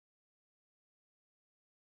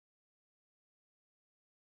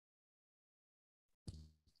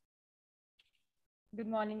Good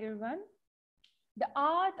morning, everyone. The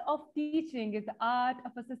art of teaching is the art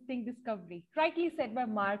of assisting discovery, rightly said by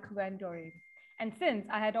Mark Van Doren. And since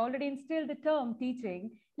I had already instilled the term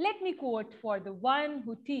teaching, let me quote for the one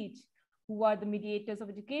who teach, who are the mediators of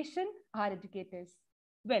education, are educators.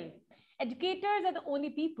 Well, educators are the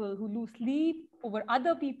only people who lose sleep over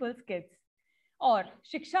other people's kids. और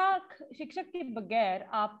शिक्षक के बगैर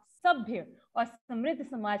आप सभ्य और समृद्ध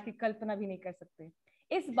समाज की कल्पना भी नहीं कर सकते.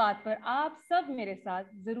 इस बात पर आप सब मेरे साथ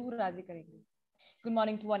जरूर राजी करेंगे. Good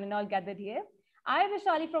morning to one and all gathered here. I,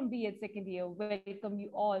 Vishali from B.Ed second year, welcome you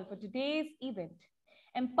all for today's event,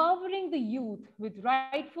 empowering the youth with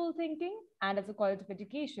rightful thinking and as a college of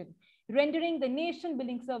education, rendering the nation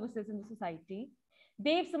building services in the society.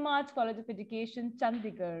 Dev Samaj College of Education,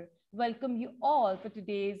 Chandigarh, welcome you all for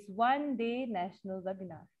today's one-day national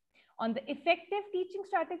webinar on the effective teaching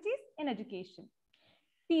strategies in education.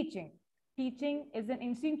 Teaching is an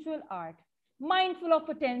instinctual art, mindful of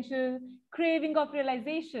potential, craving of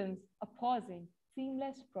realizations, a pausing,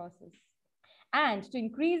 seamless process. And to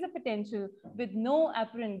increase the potential with no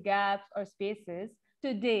apparent gaps or spaces,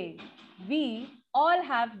 today we all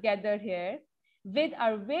have gathered here with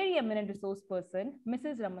our very eminent resource person,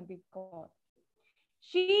 Mrs. Ramandeep Kaur.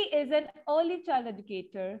 She is an early child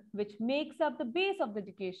educator, which makes up the base of the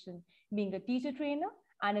education, being a teacher trainer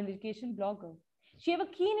and an education blogger. She has a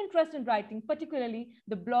keen interest in writing, particularly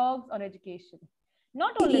the blogs on education.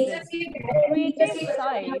 Not only this,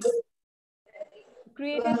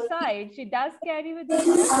 creative side, she does carry with her,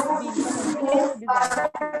 being a content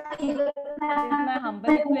designer. It is my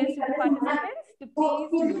humble request to the participants to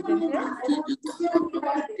please mute themselves.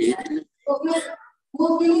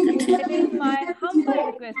 It is my humble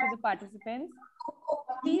request to the participants,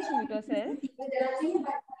 please mute yourself.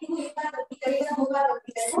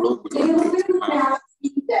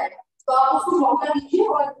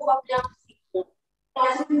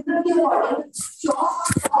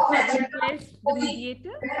 Request the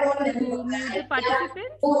mediator to mute the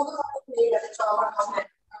participants.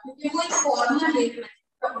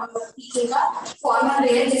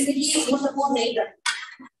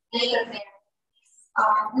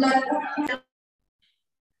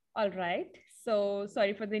 All right. So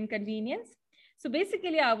sorry for the inconvenience. So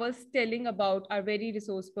basically, I was telling about our very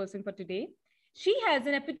resource person for today. She has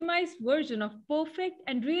an epitomized version of perfect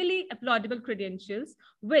and really applaudable credentials,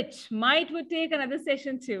 which would take another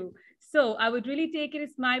session too. So I would really take it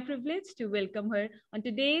as my privilege to welcome her on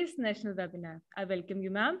today's national webinar. I welcome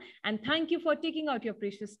you, ma'am, and thank you for taking out your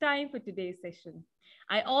precious time for today's session.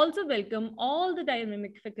 I also welcome all the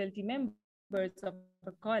dynamic faculty members of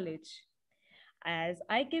the college. As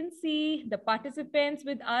I can see the participants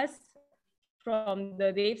with us from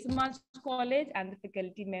the Dev Samaj College and the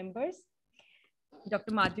faculty members,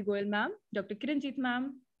 Dr. Madhvi Goyal ma'am, Dr. Kiranjit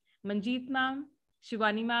ma'am, Manjeet ma'am,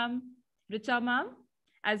 Shivani ma'am, Richa ma'am,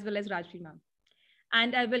 as well as Rajvi ma'am.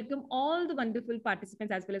 And I welcome all the wonderful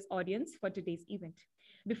participants as well as audience for today's event.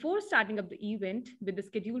 Before starting up the event with the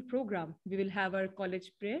scheduled program, we will have our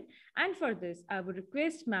college prayer. And for this, I would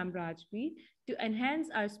request Ma'am Rajvi to enhance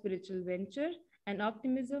our spiritual venture and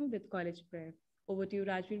optimism with college prayer. Over to you,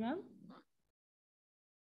 Rajvi ma'am.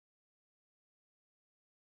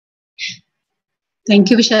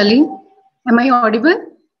 Thank you, Vishali. Am I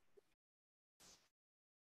audible?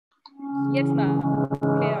 Yes, ma'am.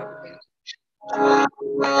 Clear audible.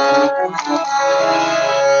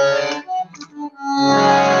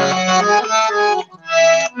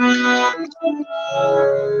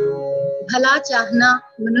 भला चाहना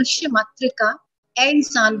मनुष्य मात्र का ऐ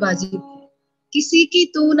इंसान वाजिब, किसी की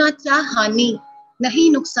तू ना चाह हानि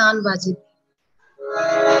नहीं नुकसान वाजिब.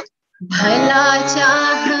 भला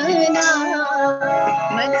चाहना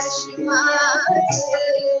मनुष्य मात्र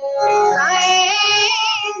का ऐ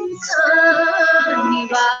इंसान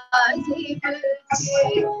वाजिब,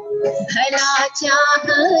 भला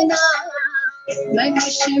चाहना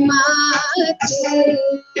मनुष्य मात्र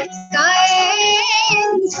का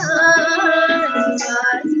इंसान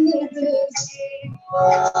वाजिब,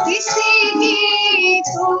 किसी की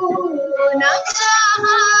तो न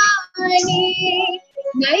चाहनी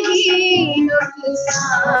नहीं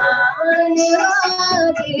नुकसान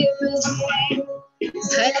वाजिब,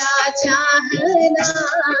 भला चाहना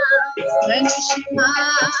मनुष्य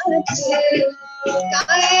मात्र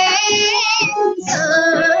का इंसान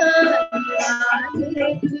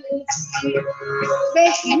वाजिब. वे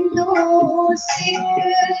हिंदू सिख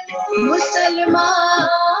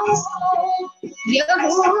मुसलमान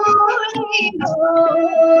यहूदी हो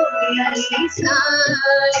या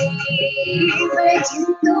ईसाई, वे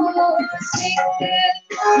हिंदू सिख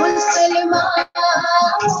मुसलमान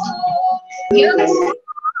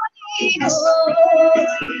यहूदी हो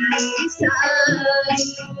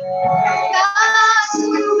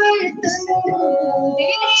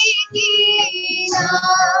की ना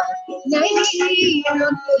नहीं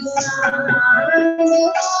नुकसान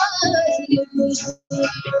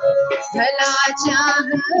भला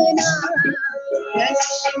चाहना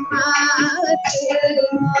रश्मात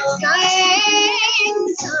का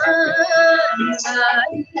इंसान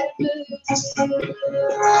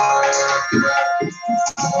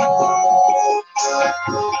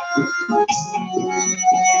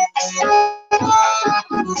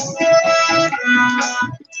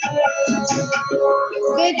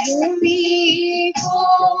वे भूमि हो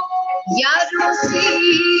या रूसी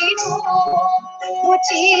हो वो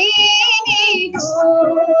चीनी हो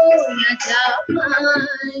या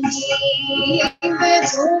जापानी वे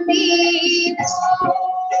भूमि हो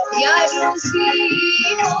या रूसी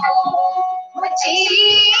हो वो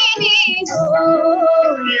चीनी हो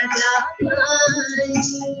या जापानी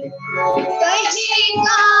कहीं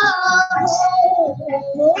का हो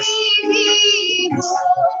कोई भी हो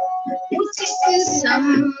उचित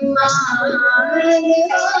सम्मान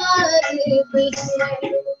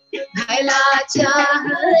भला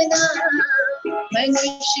चाहना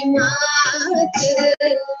मनुष्य मात्र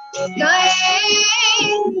का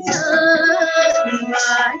इंसान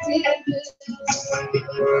वाजिब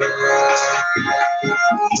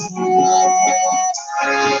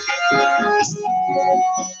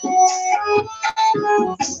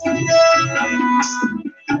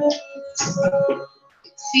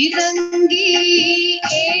फिरंगी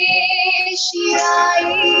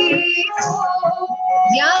एशियाई हो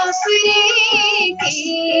या अफ्रीकी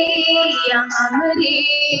या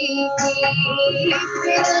अमरीकी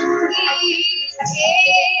फिरंगी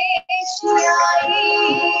एशियाई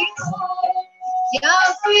हो या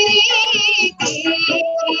अफ्रीकी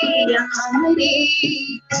या अमरीकी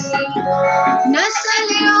नस्ल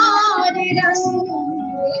और रंग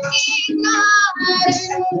के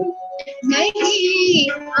कारण नहीं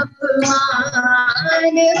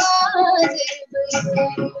अपमान वाजिब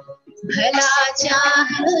भला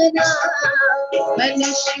चाहना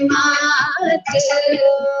मनुष्य मात्र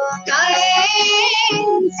का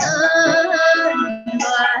इंसान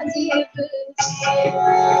वाजिब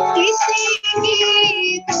किसी की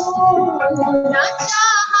तो न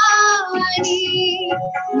चाहनी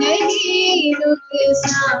नहीं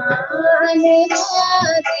नुकसान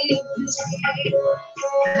वाजिब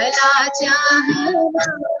भला चाहना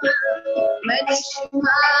मनुष्य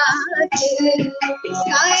मात्र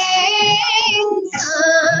का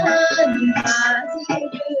इंसान वाजिब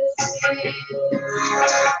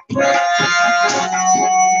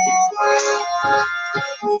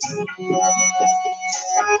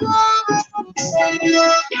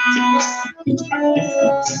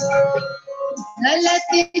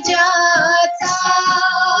गलत जाता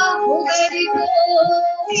उधर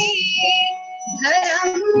कोई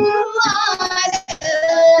धर्म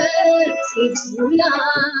से भूला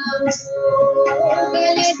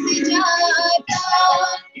गलत जाता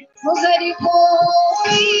उधर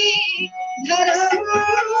कोई धर्म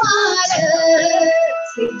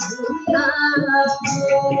से भूला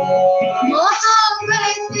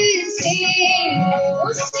मोहब्बत से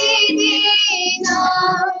उसे देना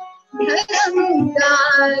धर्म का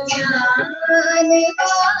ज्ञान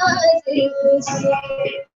वाजिब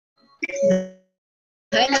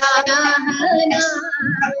भला चाहना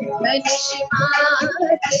मनुष्य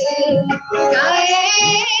मात्र का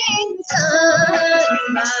इंसान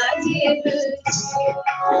वाजिब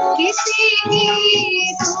किसी की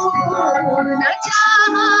तो न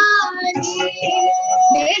चाहनी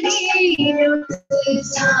नहीं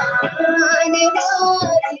नुकसान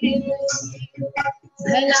वाजिब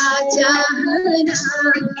भला चाहना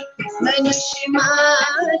मनुष्य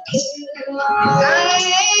मात्र का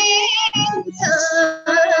इंसान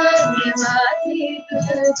वाजिब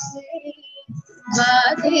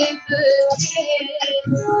वाजिब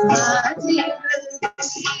वाजिब।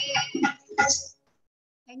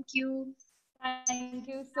 Thank you. Thank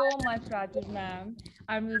you so much, Raju ma'am.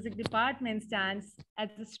 Our music department stands as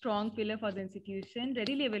a strong pillar for the institution,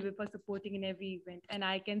 readily available for supporting in every event. And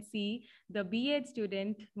I can see the B.Ed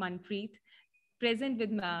student, Manpreet, present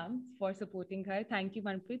with ma'am for supporting her. Thank you,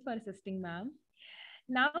 Manpreet, for assisting ma'am.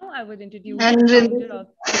 Now I would introduce And the founder of...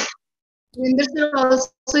 Rinder sir also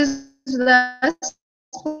is with us.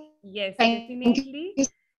 Yes, Thank definitely. you.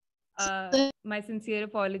 My sincere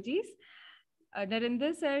apologies.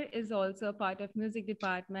 Narinder sir is also a part of music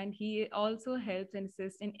department. He also helps and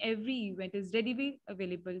assists in every event, is readily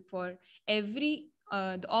available for every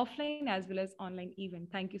the offline as well as online event.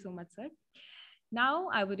 Thank you so much, sir. Now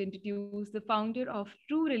I would introduce the founder of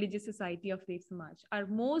True Religious Society of Dev Samaj, our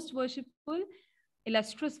most worshipful,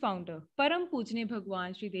 illustrious founder, Param Pujne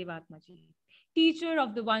Bhagwan Shri Devatma Ji. teacher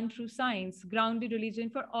of the one true science, grounded religion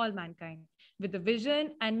for all mankind, with a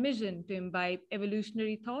vision and mission to imbibe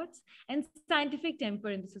evolutionary thoughts and scientific temper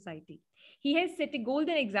in the society. He has set a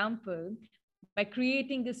golden example by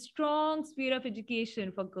creating a strong sphere of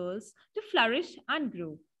education for girls to flourish and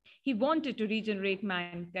grow. He wanted to regenerate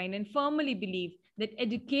mankind and firmly believed that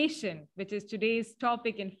education, which is today's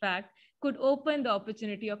topic, in fact, could open the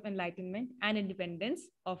opportunity of enlightenment and independence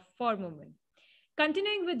for women.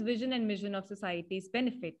 Continuing with vision and mission of society's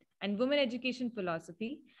benefit and women education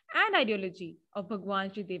philosophy and ideology of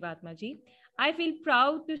Bhagwan Sri Devatma Ji, I feel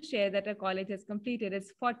proud to share that our college has completed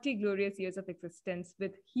its 40 glorious years of existence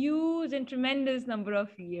with huge and tremendous number of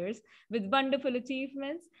years, with wonderful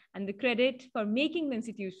achievements, and the credit for making the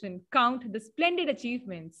institution count the splendid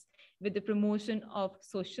achievements with the promotion of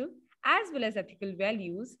social as well as ethical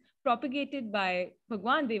values propagated by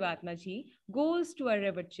Bhagwan Devatma Ji goes to our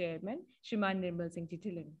revered chairman, Shriman Nirmal Singh Ji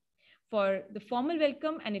Dhillon. For the formal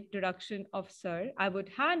welcome and introduction of Sir, I would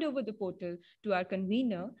hand over the portal to our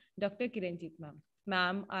convener, Dr. Kiranjit ma'am.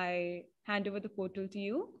 Ma'am, I hand over the portal to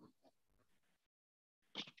you.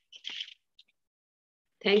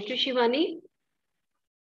 Thank you, Shivani.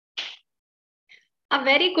 A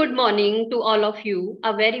very good morning to all of you.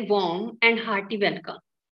 A very warm and hearty welcome.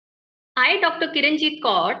 I, Dr. Kiranjit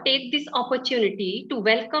Kaur, take this opportunity to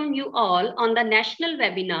welcome you all on the national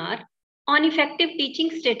webinar on effective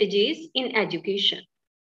teaching strategies in education.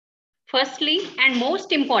 Firstly, and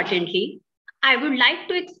most importantly, I would like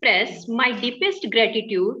to express my deepest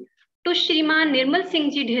gratitude to Shriman Nirmal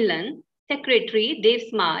Singh Ji Dhillon, Secretary Dev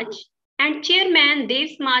Samaj and Chairman Dev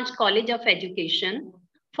Samaj College of Education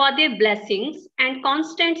for their blessings and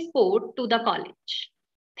constant support to the college.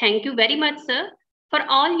 Thank you very much, sir, for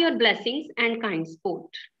all your blessings and kind support.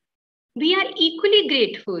 We are equally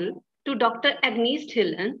grateful to Dr. Agnes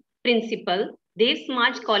Dhillon, Principal, Dev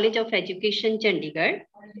Samaj College of Education, Chandigarh.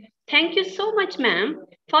 Thank you so much, ma'am,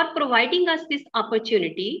 for providing us this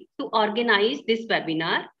opportunity to organize this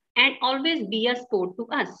webinar and always be a support to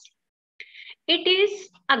us. It is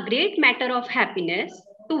a great matter of happiness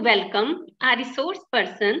to welcome our resource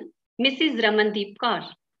person, Mrs. Ramandeep Kaur.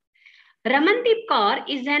 Ramandeep Kaur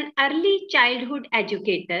is an early childhood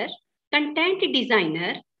educator, content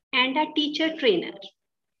designer, and a teacher trainer.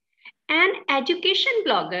 An education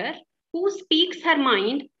blogger who speaks her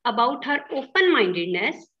mind about her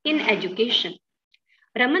open-mindedness in education.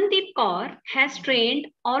 Ramandeep Kaur has trained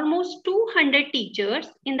almost 200 teachers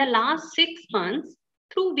in the last 6 months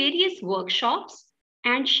through various workshops,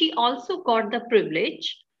 and she also got the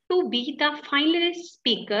privilege to be the finalist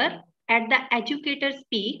speaker at the Educator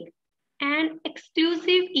Speak, an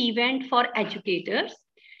exclusive event for educators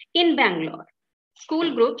in Bangalore,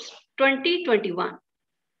 School Groups 2021.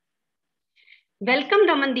 Welcome,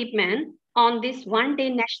 Ramandeep ma'am, on this one-day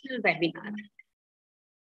national webinar.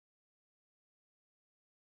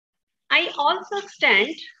 I also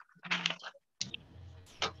extend.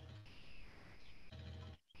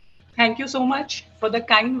 Thank you so much for the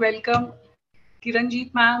kind welcome,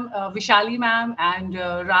 Kiranjit ma'am, Vishali ma'am, and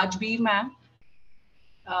Rajbir ma'am.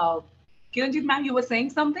 Kiranjit ma'am, you were saying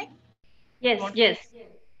something? Yes. Yeah,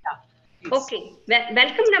 okay.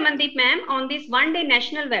 Welcome, Ramandeep ma'am, on this one-day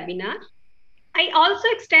national webinar. I also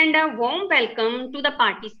extend a warm welcome to the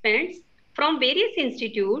participants from various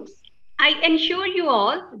institutes. I ensure you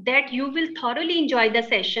all that you will thoroughly enjoy the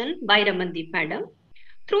session by Ramandeep madam.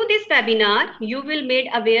 Through this webinar, you will be made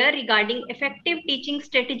aware regarding effective teaching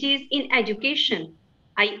strategies in education.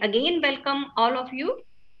 I again welcome all of you.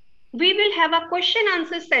 We will have a question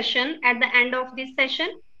answer session at the end of this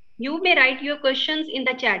session. You may write your questions in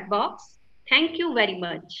the chat box. Thank you very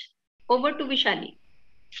much. Over to Vishali.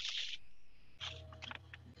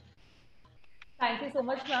 Thank you so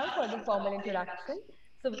much, ma'am, for the formal introduction.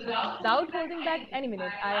 So without holding back any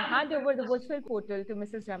minute, I hand over the virtual portal to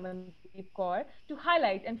Mrs. Ramandeep Kaur to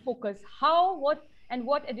highlight and focus how, what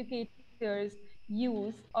educators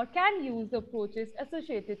use or can use the approaches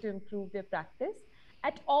associated to improve their practice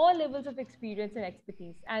at all levels of experience and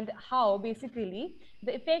expertise, and how basically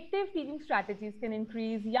the effective teaching strategies can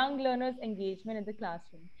increase young learners' engagement in the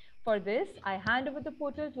classroom. For this, I hand over the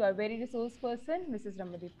portal to our very resource person, Mrs.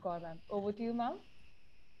 Ramandeep Kaur, ma'am. Over to you, ma'am.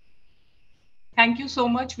 Thank you so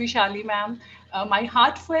much, Vishali ma'am. My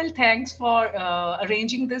heartfelt thanks for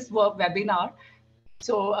arranging this webinar.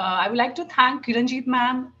 So I would like to thank Kiranjit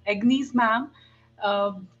ma'am, Agnes ma'am,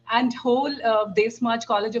 and whole Dev Samaj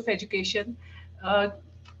College of Education.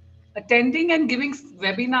 Attending and giving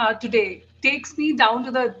webinar today takes me down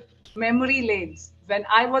to the memory lanes when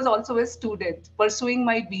I was also a student pursuing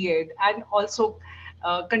my B.Ed and also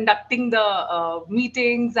conducting the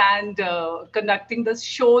meetings and conducting the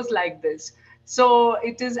shows like this. So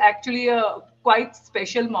it is actually a quite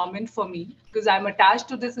special moment for me because I'm attached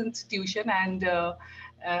to this institution, and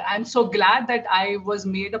I'm so glad that I was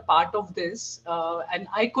made a part of this, and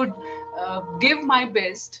I could give my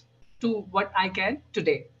best to what I can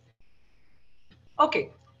today.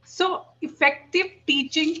 Okay, so effective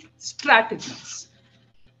teaching strategies.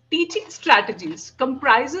 Teaching strategies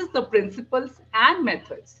comprises the principles and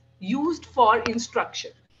methods used for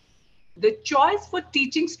instruction. The choice for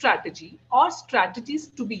teaching strategy or strategies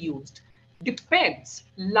to be used depends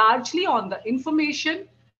largely on the information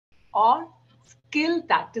or skill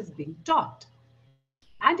that is being taught.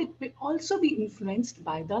 And it may also be influenced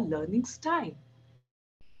by the learning style,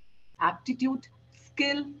 aptitude,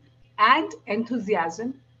 skill, and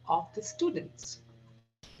enthusiasm of the students.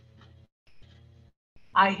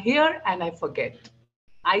 I hear and I forget.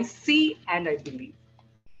 I see and I believe.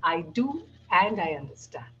 I do and I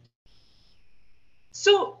understand.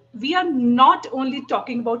 So we are not only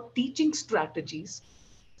talking about teaching strategies.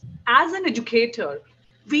 As an educator,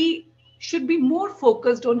 we should be more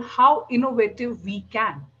focused on how innovative we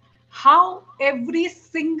can, how every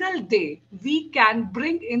single day we can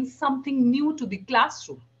bring in something new to the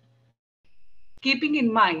classroom. Keeping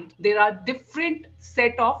in mind, there are different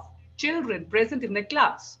set of children present in the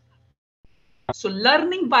class. So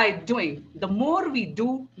learning by doing, the more we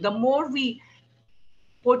do, the more we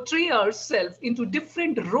portray ourselves into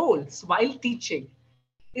different roles while teaching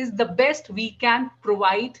is the best we can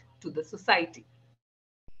provide to the society.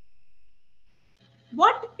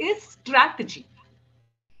 What is strategy?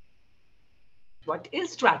 What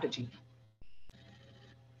is strategy?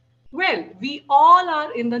 Well, we all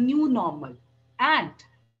are in the new normal. And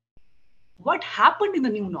what happened in the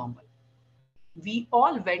new normal? We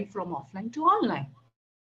all went from offline to online.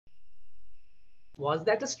 Was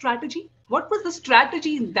that a strategy? What was the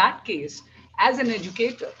strategy in that case as an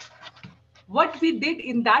educator? What we did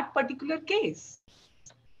in that particular case?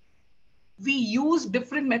 We used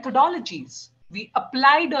different methodologies. We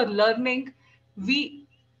applied our learning. We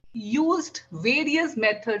used various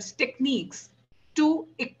methods, techniques to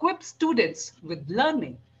equip students with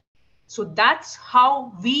learning. So that's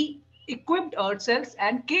how we equipped ourselves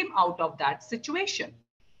and came out of that situation.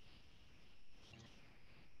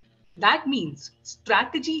 That means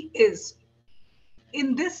strategy is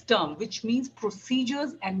in this term, which means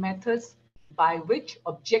procedures and methods by which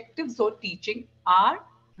objectives or teaching are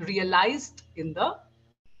realized in the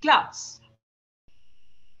class.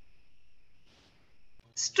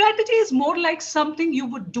 Strategy is more like something you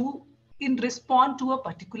would do in response to a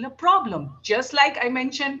particular problem. Just like I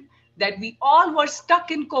mentioned that we all were stuck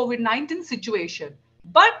in COVID-19 situation,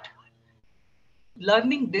 but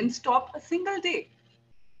learning didn't stop a single day.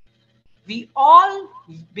 We all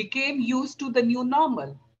became used to the new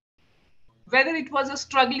normal, whether it was a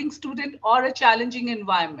struggling student or a challenging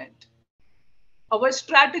environment. Our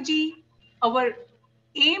strategy, our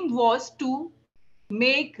aim was to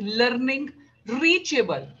make learning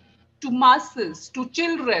reachable to masses, to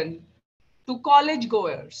children, to college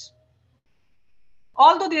goers.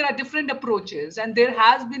 Although there are different approaches and there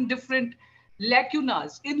has been different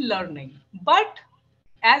lacunas in learning, but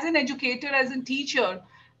as an educator, as a teacher,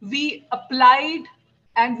 we applied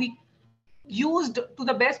and we used to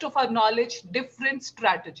the best of our knowledge different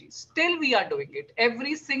strategies. Still we are doing it.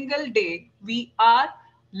 Every single day we are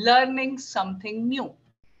learning something new.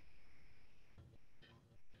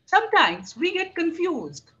 Sometimes we get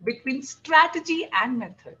confused between strategy and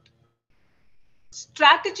method.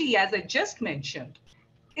 Strategy, as I just mentioned,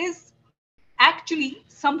 is actually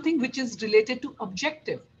something which is related to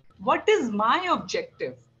objective. What is my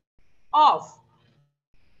objective of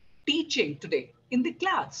teaching today in the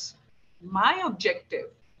class? My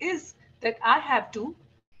objective is that I have to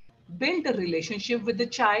build a relationship with the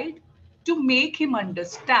child to make him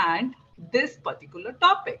understand this particular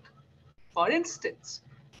topic. For instance,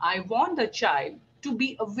 I want the child to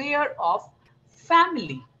be aware of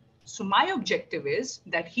family. So my objective is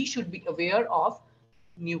that he should be aware of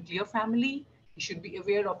nuclear family. He should be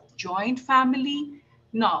aware of joint family.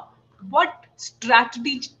 Now, what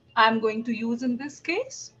strategy I'm going to use in this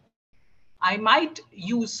case? I might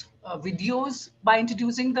use videos by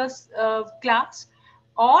introducing this class,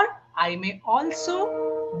 or I may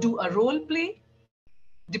also do a role play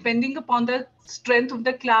depending upon the strength of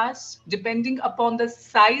the class, depending upon the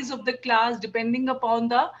size of the class, depending upon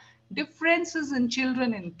the differences in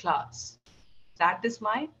children in class. That is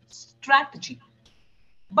my strategy.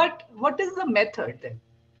 But what is the method then?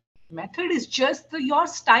 Method is just your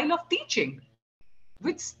style of teaching.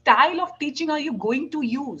 Which style of teaching are you going to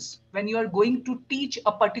use when you are going to teach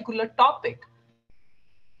a particular topic?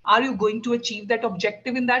 Are you going to achieve that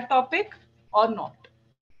objective in that topic? or not.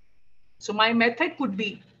 So my method could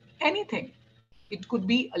be anything. It could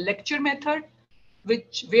be a lecture method,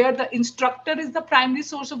 where the instructor is the primary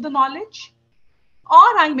source of the knowledge,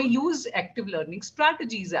 or I may use active learning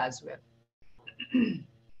strategies as well.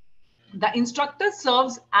 The instructor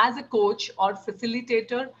serves as a coach or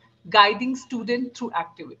facilitator, guiding students through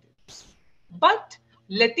activities. But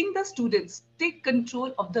letting the students take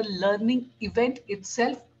control of the learning event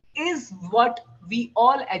itself is what we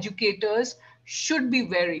all educators should be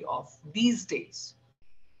wary of these days.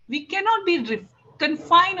 We cannot be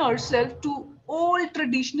confine ourselves to old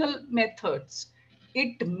traditional methods.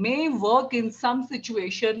 It may work in some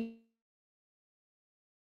situation,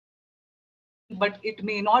 but it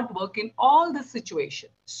may not work in all the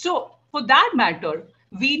situations. So for that matter,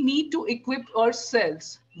 we need to equip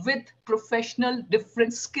ourselves with professional,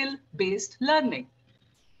 different skill-based learning.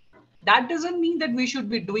 That doesn't mean that we should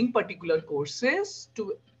be doing particular courses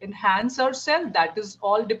to enhance ourselves. That is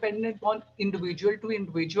all dependent on individual to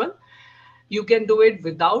individual. You can do it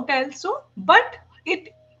without also, but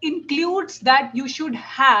it includes that you should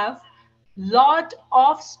have lot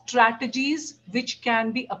of strategies which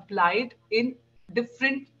can be applied in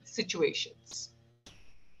different situations.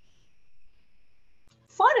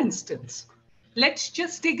 For instance, let's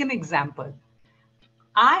just take an example.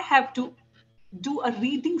 I have to do a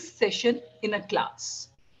reading session in a class.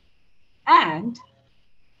 And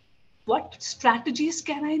what strategies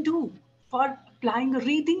can I do for applying a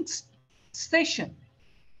reading session?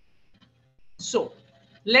 So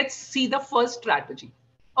let's see the first strategy.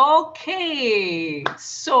 Okay,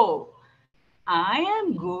 so I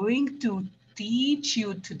am going to teach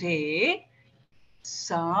you today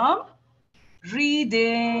some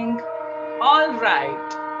reading. All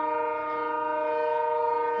right.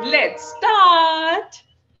 Let's start.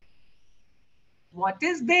 What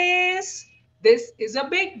is this? This is a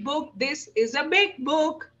big book. This is a big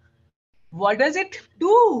book. What does it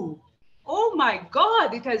do? Oh my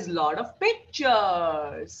God, it has a lot of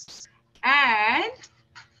pictures. And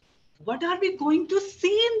what are we going to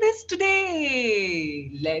see in this today?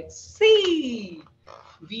 Let's see.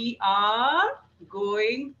 We are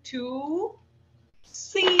going to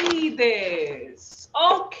see this.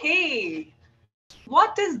 Okay.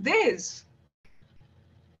 What is this?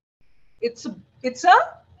 It's a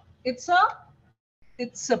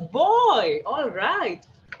boy. All right.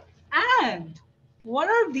 And what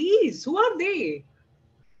are these? Who are they?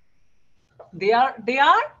 They are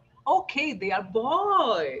okay, they are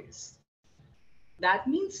boys. That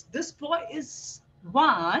means this boy is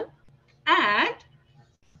one and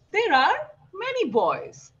there are many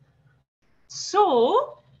boys.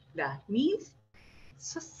 So that means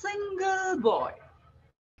it's a single boy.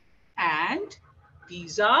 And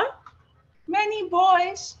these are many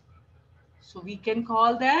boys. So we can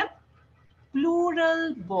call them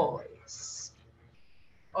plural boys.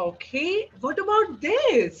 Okay, what about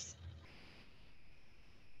this?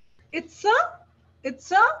 It's a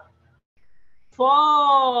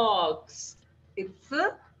fox. It's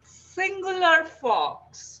a singular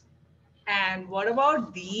fox. And what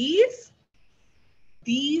about these?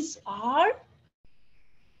 These are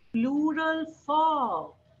plural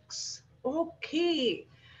fox. Okay.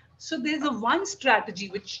 So there's a one strategy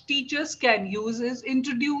which teachers can use is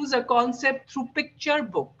introduce a concept through picture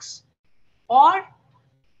books. Or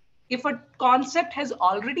if a concept has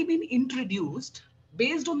already been introduced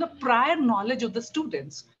based on the prior knowledge of the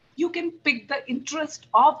students, you can pick the interest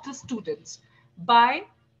of the students by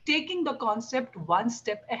taking the concept one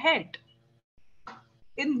step ahead.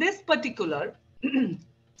 In this particular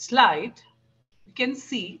slide, you can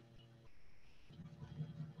see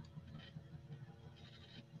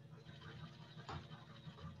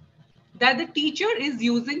that the teacher is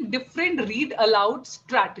using different read aloud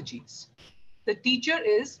strategies. The teacher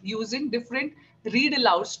is using different read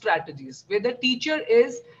aloud strategies where the teacher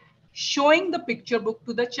is showing the picture book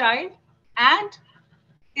to the child, and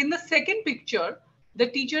in the second picture, the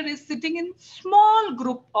teacher is sitting in small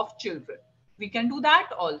group of children. We can do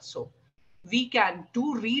that also. We can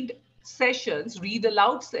do read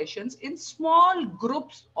aloud sessions in small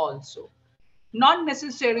groups also. Not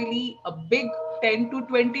necessarily a big 10 to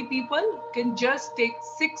 20 people, can just take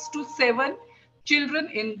 6 to 7 children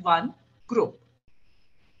in one group.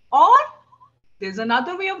 Or there's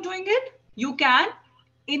another way of doing it. You can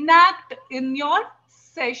enact in your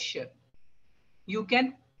session. You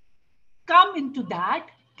can come into that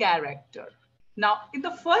character. Now, in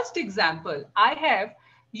the first example, I have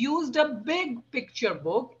used a big picture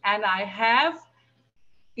book and I have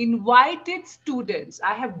invited students.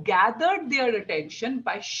 I have gathered their attention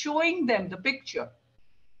by showing them the picture.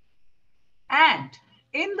 And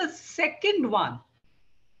in the second one,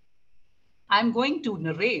 I'm going to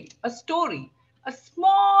narrate a story, a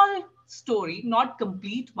small story, not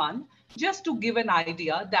complete one, just to give an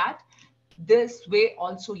idea that this way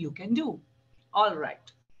also you can do. All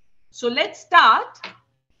right. So let's start.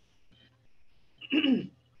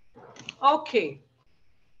 Okay.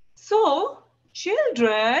 So,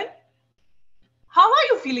 children, how are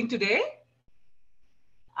you feeling today?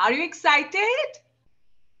 Are you excited?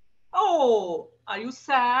 Oh, are you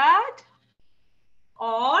sad?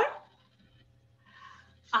 Or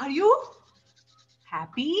are you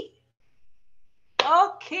happy?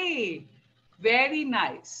 Okay, very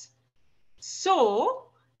nice.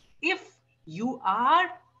 So, if you are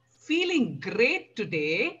feeling great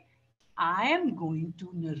today, I am going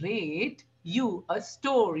to narrate you a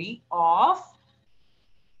story of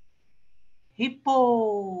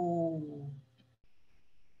hippo.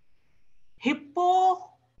 Hippo,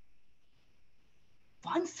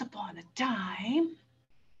 once upon a time,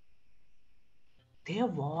 there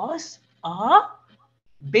was a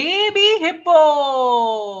baby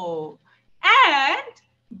hippo. And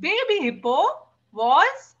baby hippo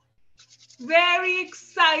was very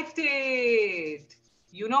excited.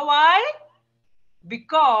 You know why?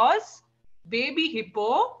 Because baby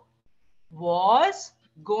hippo was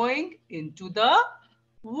going into the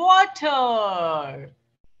water.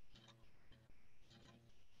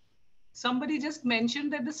 Somebody just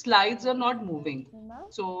mentioned that the slides are not moving.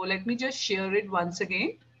 So let me just share it once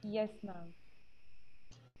again. Yes, ma'am.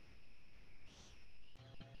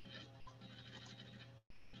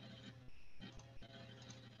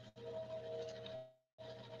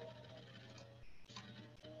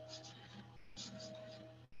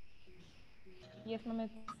 Yes, ma'am,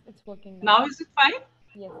 it's working now. Now is it fine?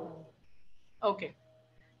 Yes, ma'am. Okay.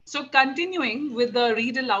 So continuing with the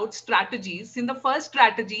read aloud strategies, in the first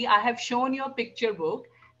strategy, I have shown your picture book,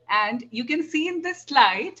 and you can see in this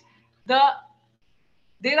slide, there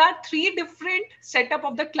are three different setup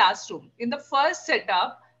of the classroom. In the first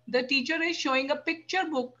setup, the teacher is showing a picture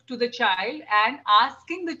book to the child and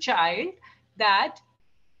asking the child that,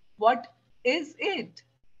 what is it?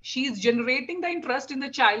 She is generating the interest in the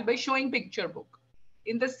child by showing picture book.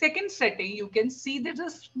 In the second setting, you can see there's a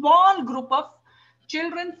small group of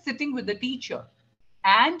children sitting with the teacher,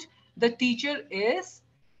 and the teacher is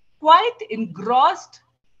quite engrossed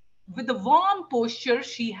with the warm posture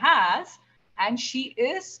she has, and she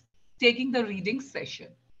is taking the reading session.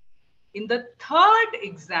 In the third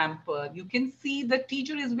example, you can see the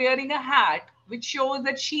teacher is wearing a hat, which shows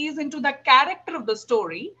that she is into the character of the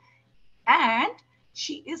story, and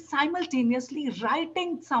she is simultaneously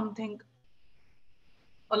writing something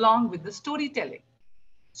along with the storytelling.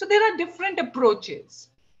 So there are different approaches,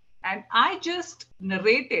 and I just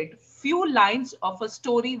narrated few lines of a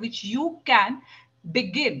story which you can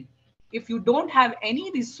begin. If you don't have any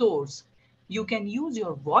resource, you can use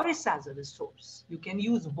your voice as a resource. You can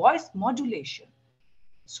use voice modulation.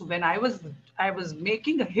 So when I was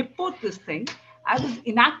making a hippo this thing, I was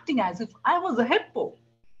enacting as if I was a hippo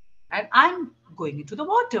and I'm going into the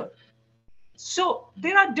water. So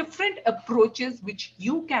there are different approaches which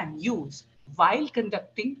you can use while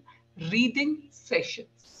conducting reading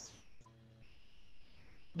sessions.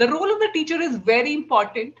 The role of the teacher is very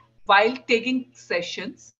important while taking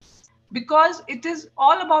sessions because it is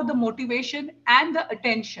all about the motivation and the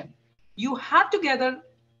attention. You have to gather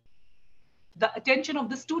the attention of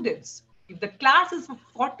the students. If the class is for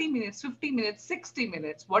 40 minutes, 50 minutes, 60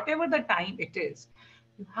 minutes, whatever the time it is,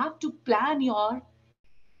 you have to plan your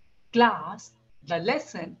class, the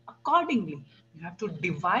lesson accordingly. You have to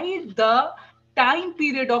divide the time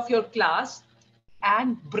period of your class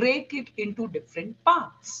and break it into different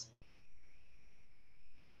parts.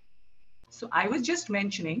 So I was just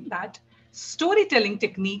mentioning that storytelling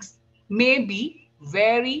techniques may be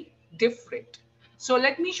very different. So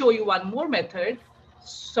let me show you one more method.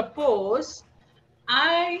 Suppose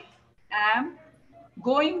I am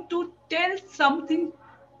going to tell something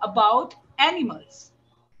about animals.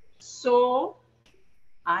 So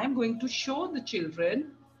I'm going to show the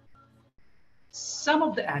children some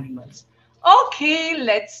of the animals. Okay,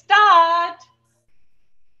 let's start.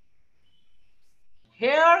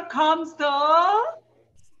 Here comes the...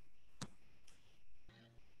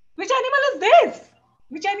 Which animal is this?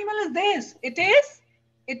 Which animal is this? It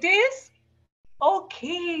is,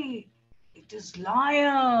 okay, it is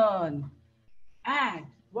lion. And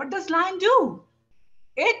what does lion do?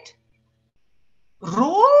 It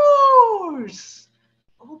roars.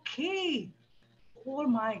 Okay. Oh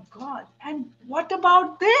my God. And what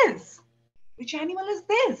about this? Which animal is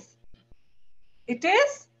this? It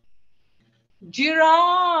is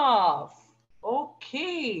giraffe.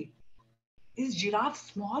 Okay. Is giraffe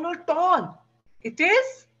small or tall? It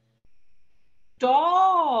is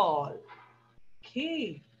tall.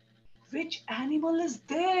 Okay. Which animal is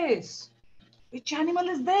this? Which animal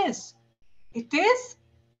is this? It is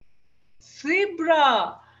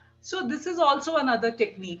zebra. So this is also another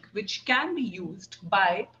technique which can be used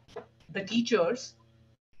by the teachers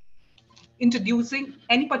introducing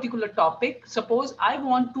any particular topic. Suppose I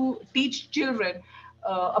want to teach children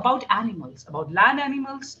about animals, about land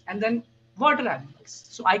animals, and then water animals.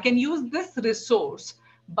 So I can use this resource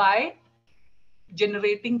by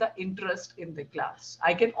generating the interest in the class.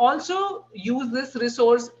 I can also use this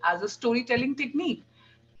resource as a storytelling technique.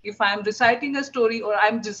 If I'm reciting a story or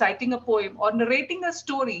I'm reciting a poem or narrating a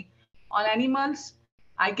story on animals,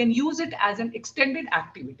 I can use it as an extended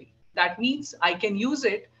activity. That means I can use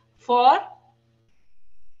it for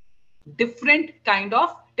different kind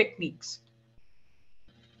of techniques.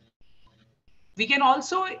 We can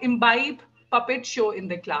also imbibe puppet show in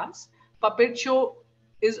the class. Puppet show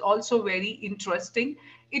is also very interesting.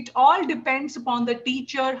 It all depends upon the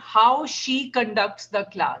teacher, how she conducts the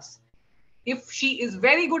class. If she is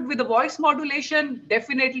very good with the voice modulation,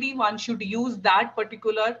 definitely one should use that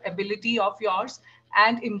particular ability of yours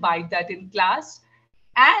and imbibe that in class.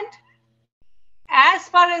 And as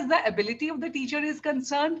far as the ability of the teacher is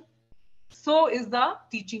concerned, so is the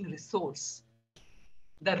teaching resource.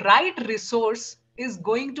 The right resource is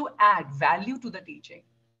going to add value to the teaching.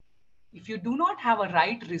 If you do not have a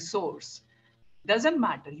right resource, doesn't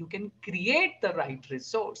matter. You can create the right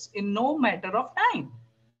resource in no matter of time.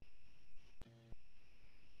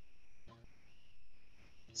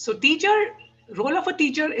 So role of a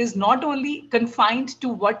teacher is not only confined to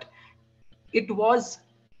what it was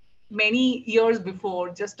many years before,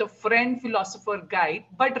 just a friend, philosopher, guide,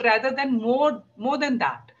 but rather than more than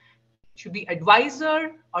that. Should be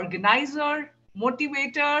advisor, organizer,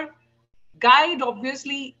 motivator, guide,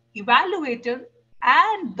 obviously, evaluator,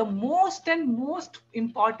 and the most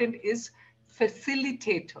important is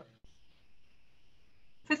facilitator.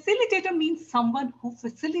 Facilitator means someone who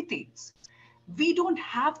facilitates. We don't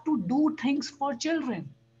have to do things for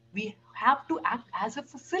children. We have to act as a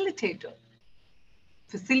facilitator.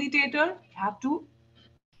 Facilitator have to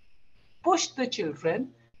push the children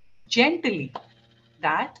gently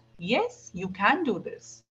that yes, you can do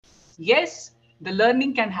this. Yes, the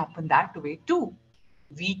learning can happen that way too.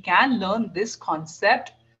 We can learn this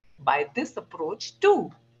concept by this approach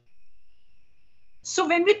too. So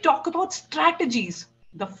when we talk about strategies,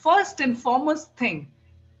 the first and foremost thing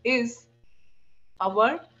is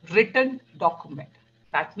our written document.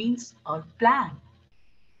 That means our plan.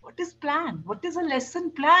 What is plan? What is a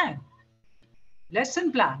lesson plan?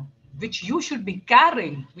 Lesson plan, which you should be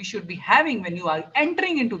carrying, we should be having when you are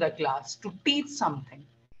entering into the class to teach something.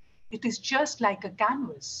 It is just like a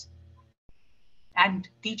canvas. And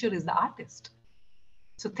teacher is the artist.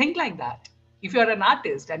 So think like that. If you're an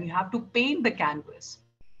artist and you have to paint the canvas,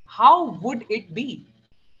 how would it be?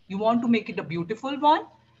 You want to make it a beautiful one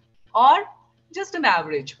or just an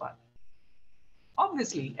average one?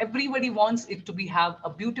 Obviously, everybody wants it to have a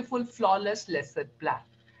beautiful, flawless lesson plan.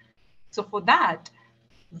 So for that,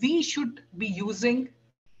 we should be using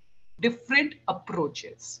different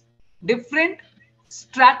approaches, different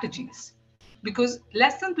strategies, because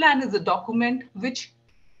lesson plan is a document which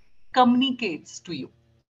communicates to you.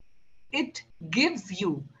 It gives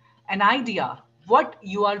you an idea what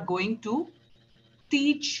you are going to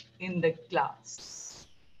teach in the class.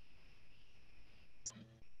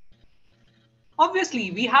 Obviously,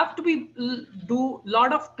 we have to do a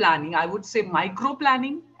lot of planning. I would say micro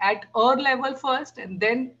planning at our level first, and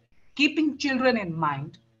then keeping children in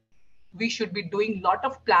mind. We should be doing a lot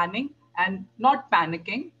of planning and not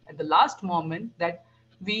panicking at the last moment that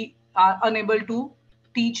we are unable to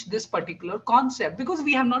teach this particular concept because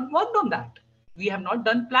we have not worked on that. We have not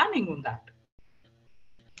done planning on that.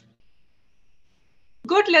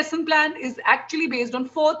 Good lesson plan is actually based on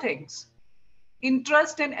 4 things: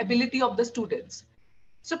 interest and ability of the students.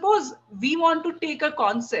 Suppose we want to take a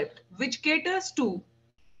concept which caters to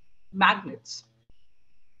magnets.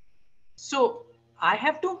 So I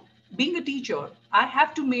have to, being a teacher, I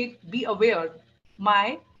have to be aware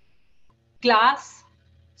my class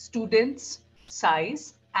students'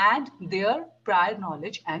 size and their prior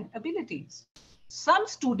knowledge and abilities. Some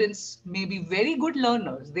students may be very good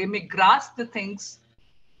learners. They may grasp the things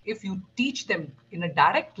if you teach them in a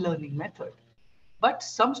direct learning method. But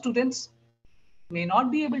some students may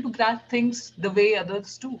not be able to grasp things the way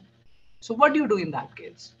others do. So what do you do in that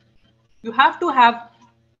case? You have to have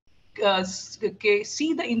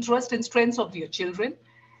see the interest and strengths of your children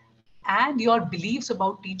and your beliefs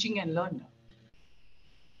about teaching and learning.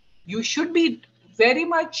 you should be very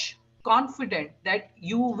much confident that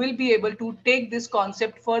you will be able to take this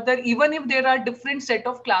concept further, even if there are different set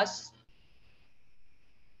of class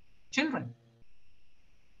children.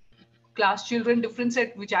 Class children, different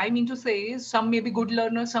set, which I mean to say is some may be good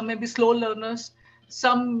learners, some may be slow learners,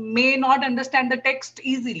 some may not understand the text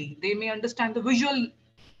easily. They may understand the visual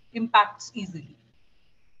impacts easily.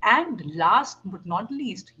 And last but not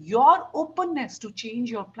least, your openness to change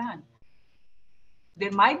your plan.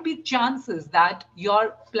 There might be chances that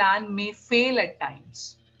your plan may fail at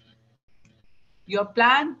times. Your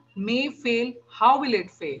plan may fail. How will it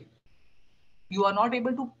fail? You are not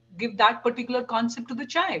able to give that particular concept to the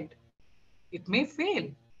child. It may fail.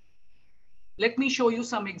 Let me show you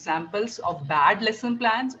some examples of bad lesson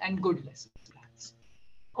plans and good lesson plans.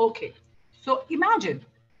 Okay, so imagine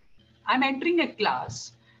I'm entering a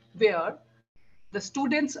class where the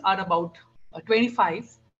students are about 25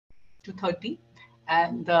 to 30,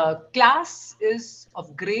 and the class is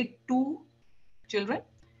of grade 2 children,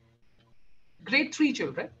 grade 3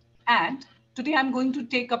 children, and today I'm going to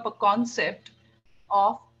take up a concept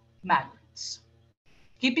of magnets.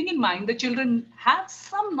 Keeping in mind the children have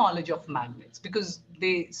some knowledge of magnets because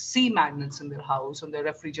they see magnets in their house, on their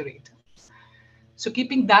refrigerator. So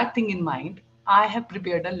keeping that thing in mind, I have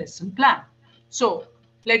prepared a lesson plan. So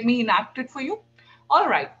let me enact it for you. All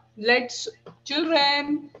right,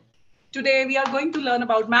 children, today we are going to learn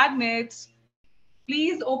about magnets.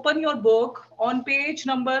 Please open your book on page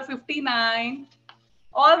number 59.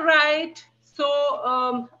 All right,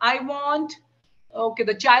 so I want, okay,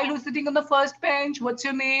 the child who's sitting on the first bench, what's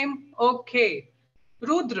your name? Okay,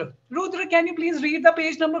 Rudra. Rudra, can you please read the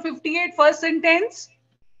page number 58, first sentence?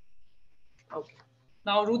 Okay,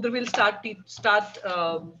 now Rudra will start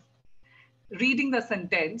reading the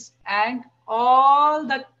sentence, and all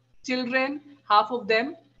the children, half of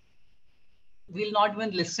them will not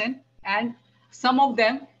even listen, and some of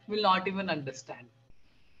them will not even understand.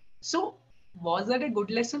 So was that a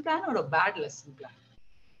good lesson plan or a bad lesson plan?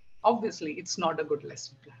 Obviously, it's not a good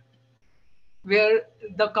lesson plan. Where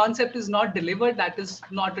the concept is not delivered, that is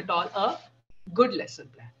not at all a good lesson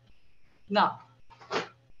plan. Now,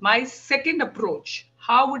 my second approach,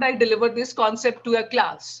 how would I deliver this concept to a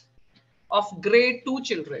class of grade 2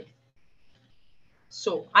 children?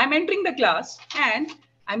 So I'm entering the class and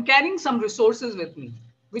I'm carrying some resources with me,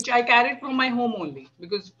 which I carried from my home only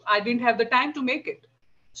because I didn't have the time to make it.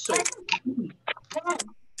 So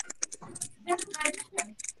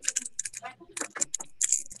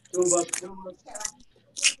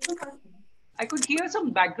I could hear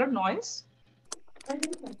some background noise.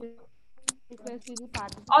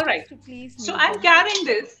 All right, so I'm carrying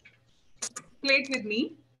this plate with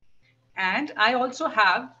me, and I also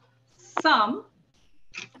have some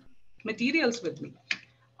materials with me.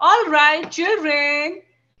 All right, children,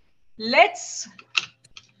 let's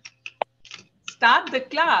start the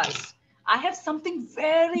class. I have something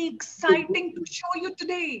very exciting to show you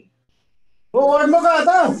today.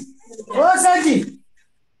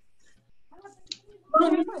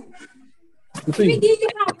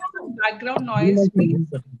 Background noise, please.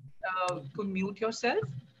 Could mute yourself.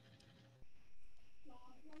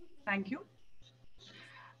 Thank you.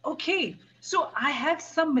 Okay, so I have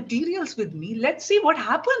some materials with me. Let's see what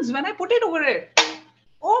happens when I put it over it.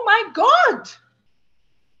 Oh my God.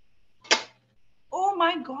 Oh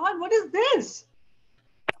my God, what is this?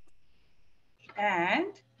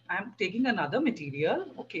 And I'm taking another material.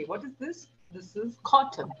 Okay, what is this? This is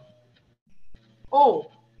cotton.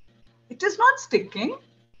 Oh, it is not sticking.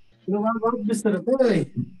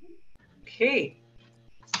 Okay,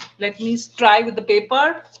 let me try with the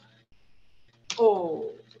paper.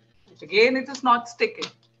 Oh, again, it is not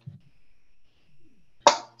sticking.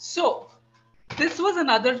 So this was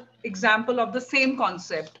another example of the same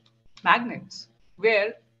concept, magnets,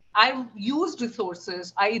 where I used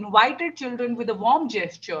resources. I invited children with a warm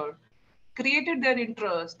gesture, created their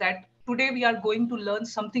interest that today we are going to learn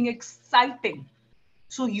something exciting.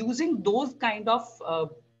 So using those kind of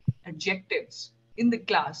adjectives in the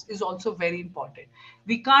class is also very important.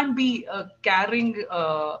 We can't be carrying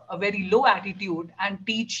a very low attitude and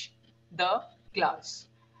teach the class.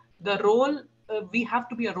 The role, we have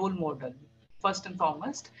to be a role model, first and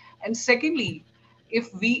foremost. And secondly,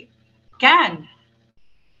 if we can,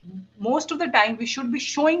 most of the time we should be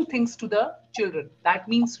showing things to the children. That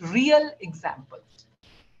means real examples.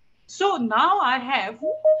 So now I have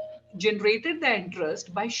generated the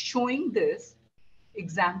interest by showing this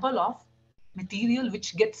example of material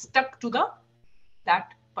which gets stuck to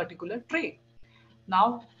that particular tray.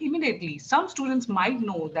 Now, immediately, some students might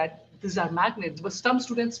know that these are magnets, but some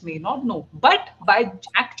students may not know. But by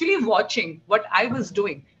actually watching what I was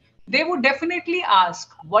doing, they would definitely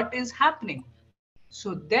ask, what is happening?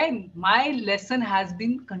 So then my lesson has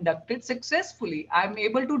been conducted successfully. I'm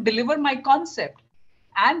able to deliver my concept.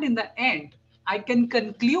 And in the end, I can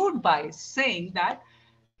conclude by saying that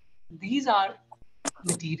these are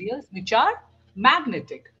materials which are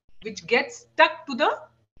magnetic, which get stuck to the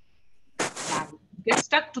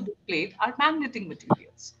plate are magnetic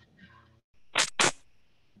materials.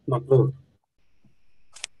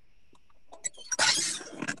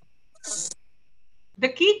 The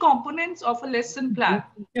key components of a lesson plan.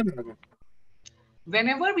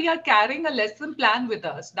 Whenever we are carrying a lesson plan with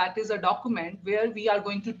us, that is a document where we are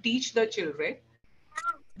going to teach the children,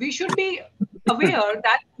 we should be aware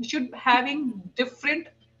that we should having different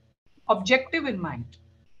objective in mind.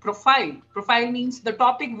 Profile means the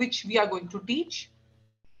topic which we are going to teach.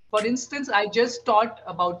 For instance, I just taught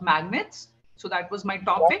about magnets, so that was my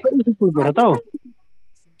topic.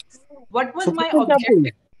 What was my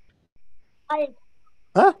objective?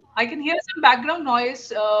 I can hear some background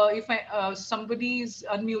noise. If somebody is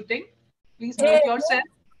unmuting, please mute yourself.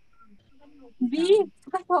 Please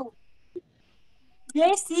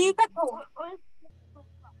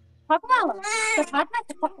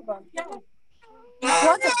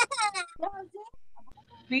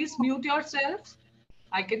mute yourself.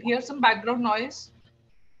 I can hear some background noise.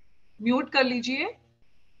 Mute कर लीजिए.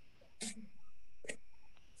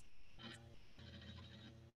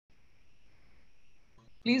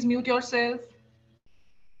 Please mute yourself.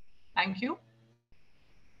 Thank you.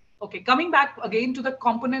 Okay, coming back again to the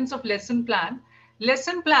components of lesson plan.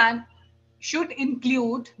 Lesson plan should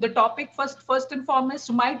include the topic first and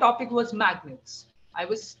foremost. My topic was magnets. I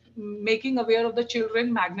was making aware of the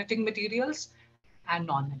children magnetic materials and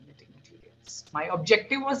non-magnetic materials. My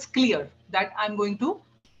objective was clear that I'm going to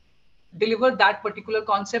deliver that particular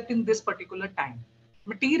concept in this particular time.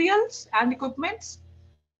 Materials and equipments,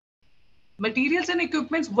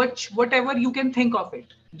 whatever you can think of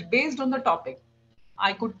it, based on the topic.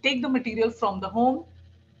 I could take the material from the home,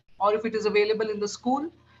 or if it is available in the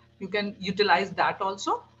school, you can utilize that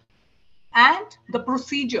also. And the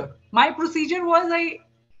procedure. My procedure was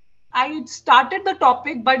I started the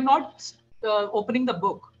topic by not opening the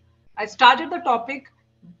book. I started the topic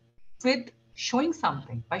with showing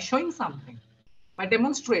something, by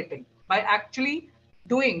demonstrating, by actually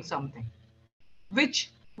doing something,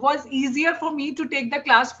 which was easier for me to take the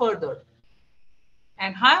class further.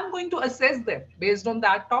 And how I'm going to assess them based on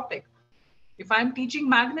that topic. If I'm teaching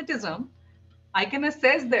magnetism, I can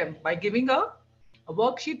assess them by giving a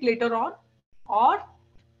worksheet later on, or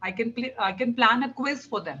I can plan a quiz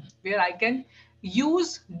for them where I can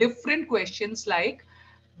use different questions like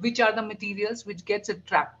which are the materials which gets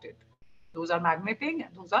attracted. Those are magnetic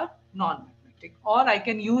and those are non-magnetic. Or I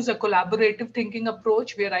can use a collaborative thinking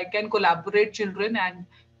approach where I can collaborate children and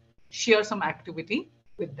share some activity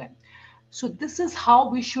with them. So this is how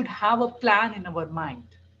we should have a plan in our mind.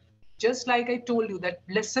 Just like I told you that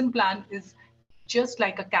lesson plan is just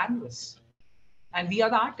like a canvas and we are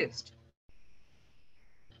the artist.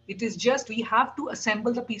 It is just we have to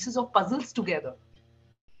assemble the pieces of puzzles together,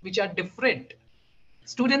 which are different.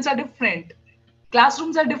 Students are different.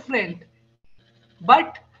 Classrooms are different.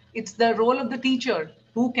 But it's the role of the teacher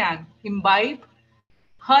who can imbibe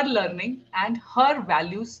her learning and her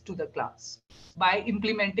values to the class by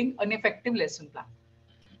implementing an effective lesson plan.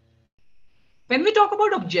 When we talk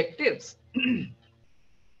about objectives,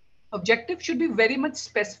 objective should be very much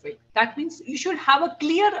specific. That means you should have a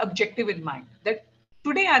clear objective in mind that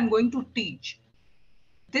today I'm going to teach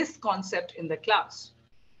this concept in the class.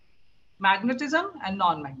 Magnetism and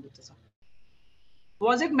non-magnetism.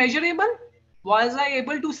 Was it measurable? Was I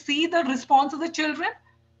able to see the response of the children?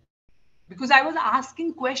 Because I was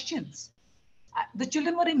asking questions. The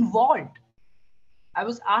children were involved. I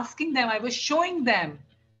was asking them, I was showing them.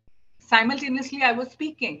 Simultaneously, I was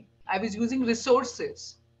speaking. I was using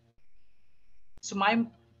resources. So my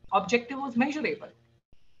objective was measurable.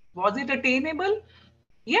 Was it attainable?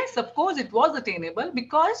 Yes, of course, it was attainable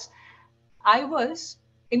because I was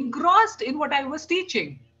engrossed in what I was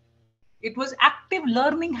teaching. It was active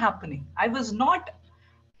learning happening. I was not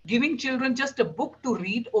giving children just a book to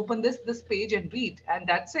read, open this page and read, and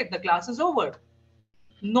that's it. The class is over.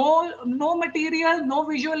 No material, no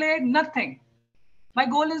visual aid, nothing. My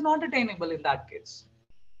goal is not attainable in that case.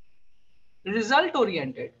 Result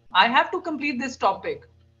oriented. I have to complete this topic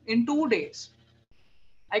in 2 days.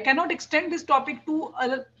 I cannot extend this topic to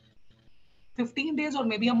 15 days or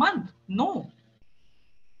maybe a month. No.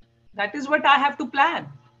 That is what I have to plan.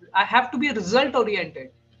 I have to be result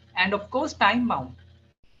oriented and of course time bound.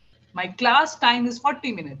 My class time is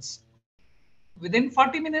 40 minutes. Within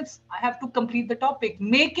 40 minutes, I have to complete the topic,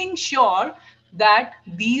 making sure that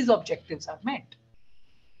these objectives are met.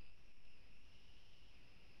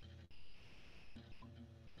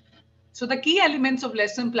 So the key elements of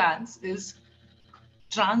lesson plans is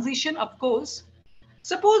transition, of course.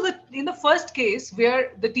 Suppose that in the first case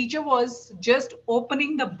where the teacher was just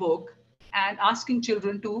opening the book and asking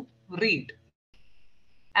children to read.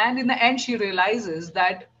 And in the end, she realizes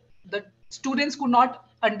that the students could not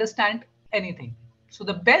understand anything. So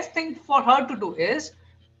the best thing for her to do is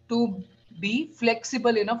to be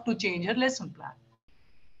flexible enough to change her lesson plan.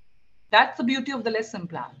 That's the beauty of the lesson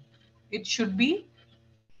plan. It should be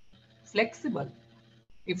flexible.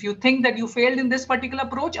 If you think that you failed in this particular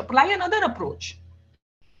approach, apply another approach.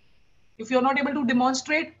 If you're not able to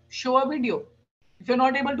demonstrate, show a video. If you're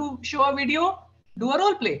not able to show a video, do a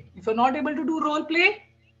role play. If you're not able to do role play,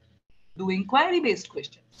 do inquiry-based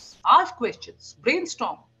questions, ask questions,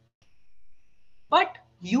 brainstorm. But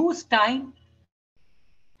use time,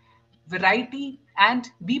 variety,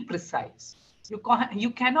 and be precise.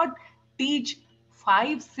 You cannot teach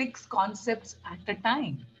 5-6 concepts at a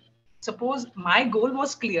time. Suppose my goal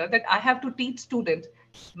was clear that I have to teach students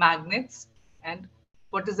magnets and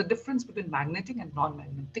what is the difference between magnetic and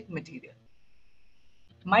non-magnetic material.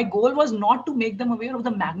 My goal was not to make them aware of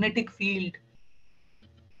the magnetic field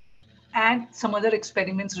and some other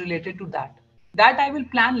experiments related to that. That I will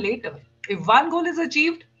plan later. If one goal is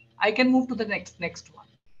achieved, I can move to the next one.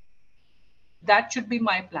 That should be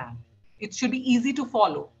my plan. It should be easy to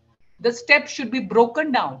follow. The steps should be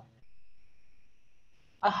broken down.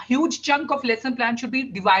 A huge chunk of lesson plan should be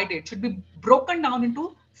divided, should be broken down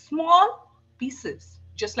into small pieces,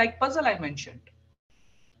 just like puzzle I mentioned.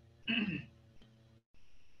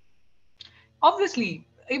 Obviously,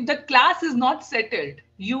 if the class is not settled,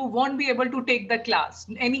 you won't be able to take the class,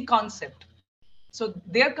 any concept. So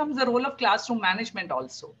there comes the role of classroom management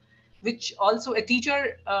also, which also a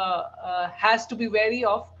teacher has to be wary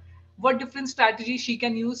of what different strategies she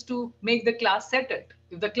can use to make the class settled.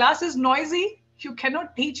 If the class is noisy, you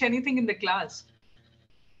cannot teach anything in the class.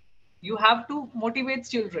 You have to motivate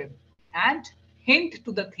children and hint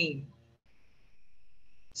to the theme.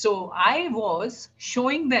 So I was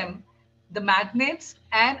showing them the magnets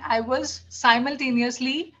and I was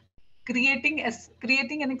simultaneously creating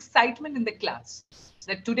an excitement in the class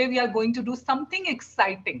that today we are going to do something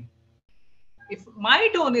exciting. If my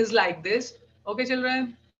tone is like this, okay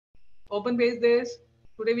children, open page this,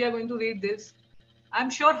 today we are going to read this, I'm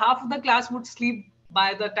sure half of the class would sleep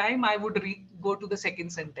by the time I would go to the second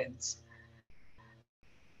sentence.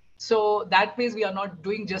 So that way we are not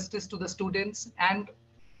doing justice to the students and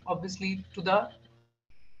obviously to the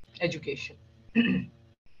education.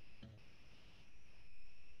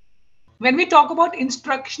 When we talk about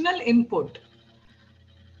instructional input,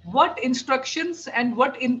 what instructions and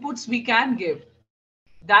what inputs we can give,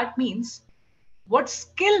 that means what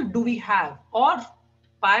skill do we have, or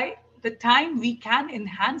by the time we can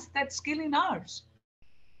enhance that skill in ours.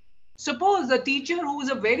 Suppose a teacher who is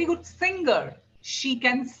a very good singer, she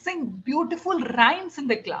can sing beautiful rhymes in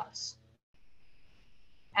the class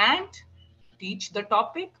and teach the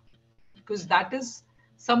topic because that is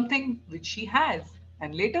something which she has.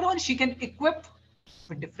 And later on, she can equip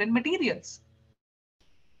with different materials.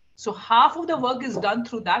 So half of the work is done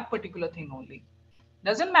through that particular thing only.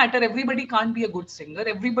 Doesn't matter, everybody can't be a good singer.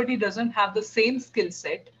 Everybody doesn't have the same skill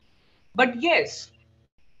set. But yes,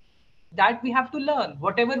 that we have to learn.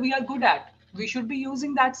 Whatever we are good at, we should be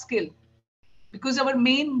using that skill. Because our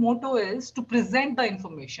main motto is to present the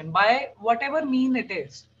information by whatever mean it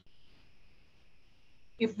is.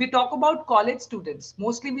 If we talk about college students,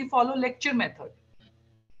 mostly we follow lecture method.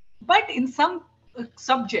 But in some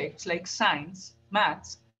subjects like science,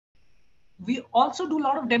 maths, we also do a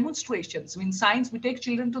lot of demonstrations. In science, we take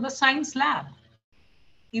children to the science lab.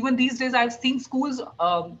 Even these days, I've seen schools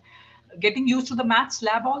getting used to the maths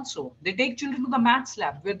lab also. They take children to the maths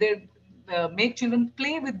lab where they make children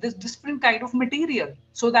play with this different kind of material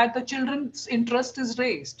so that the children's interest is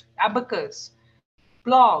raised. Abacus,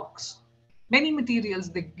 blocks, many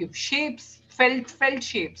materials they give, shapes, felt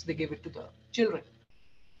shapes, they give it to the children.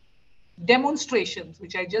 Demonstrations,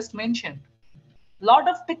 which I just mentioned, lot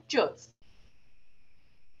of pictures.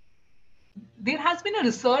 There has been a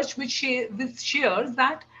research which shares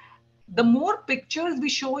that the more pictures we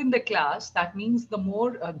show in the class, that means the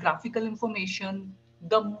more graphical information,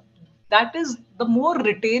 the more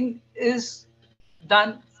retain is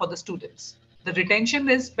done for the students. The retention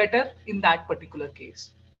is better in that particular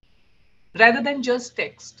case, rather than just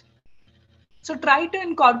text. So try to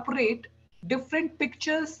incorporate different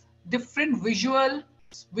pictures, different visual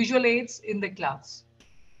aids in the class.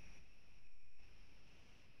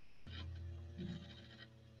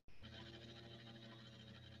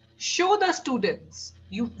 Show the students.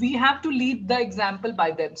 We have to lead the example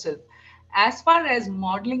by themselves. As far as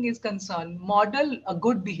modeling is concerned, model a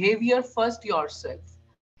good behavior first yourself.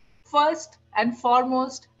 First and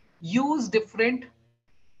foremost, use different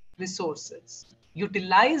resources.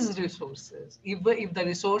 Utilize resources. If the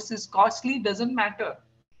resource is costly, doesn't matter.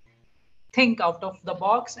 Think out of the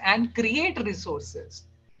box and create resources.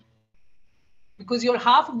 Because your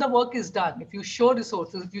half of the work is done if you show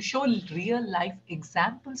resources, if you show real life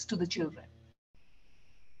examples to the children.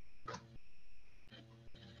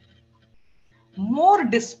 More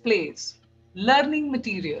displays, learning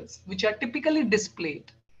materials, which are typically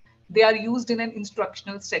displayed. They are used in an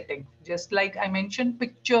instructional setting. Just like I mentioned,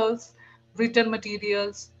 pictures, written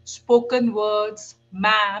materials, spoken words,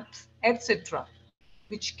 maps, etc.,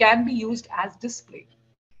 which can be used as display.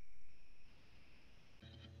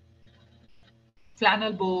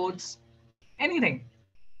 Flannel boards, anything.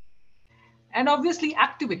 And obviously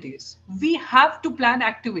activities. We have to plan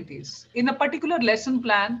activities. In a particular lesson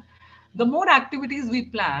plan, the more activities we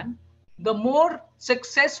plan, the more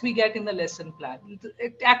success we get in the lesson plan.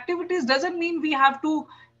 Activities doesn't mean we have to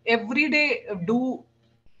every day do,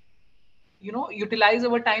 utilize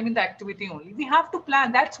our time in the activity only. We have to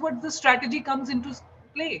plan. That's what the strategy comes into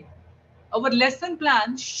play. Our lesson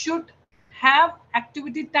plan should have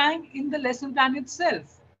activity time in the lesson plan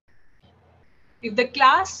itself. If the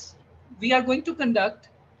class we are going to conduct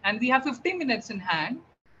and we have 15 minutes in hand,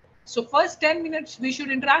 so first 10 minutes we should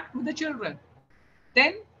interact with the children.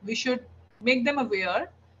 Then we should make them aware,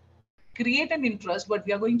 create an interest what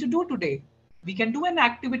we are going to do today. We can do an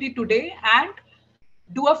activity today and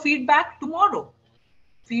do a feedback tomorrow.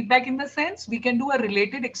 Feedback in the sense we can do a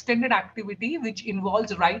related extended activity which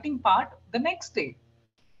involves writing part the next day.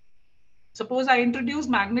 Suppose I introduce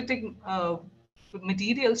magnetic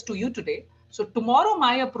materials to you today. So tomorrow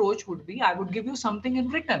my approach would be, I would give you something in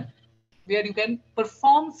written where you can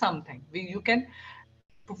perform something, where you can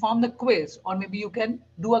perform the quiz, or maybe you can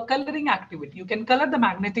do a coloring activity. You can color the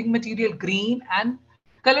magnetic material green and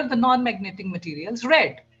color the non-magnetic materials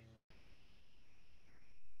red.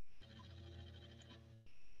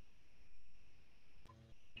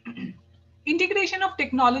 Integration of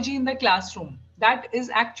technology in the classroom. That is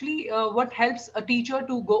actually what helps a teacher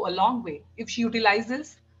to go a long way if she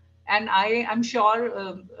utilizes. And I am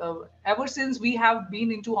sure ever since we have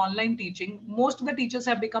been into online teaching, most of the teachers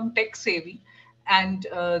have become tech savvy, and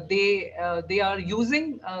they are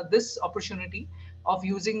using this opportunity of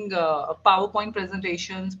using PowerPoint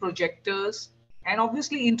presentations, projectors, and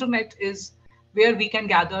obviously internet is where we can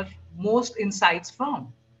gather most insights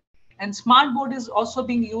from. And smart board is also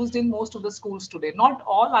being used in most of the schools today. Not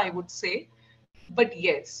all, I would say, but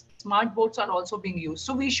yes, smart boards are also being used.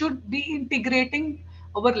 So we should be integrating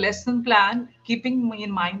our lesson plan, keeping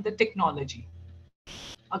in mind the technology.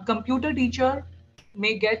 A computer teacher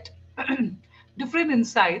may get different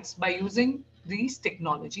insights by using these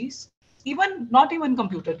technologies. Even not even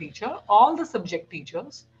computer teacher, all the subject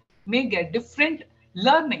teachers may get different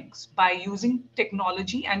learnings by using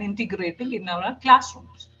technology and integrating in our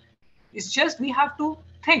classrooms. It's just we have to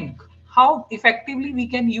think how effectively we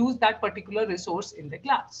can use that particular resource in the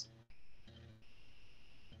class.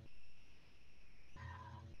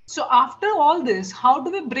 So after all this, how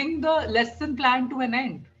do we bring the lesson plan to an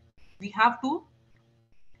end? We have to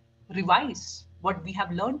revise what we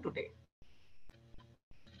have learned today.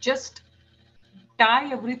 Just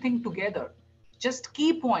tie everything together. Just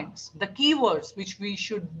key points, the keywords which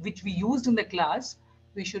we used in the class,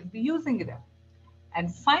 we should be using them.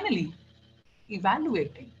 And finally,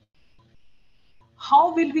 evaluating.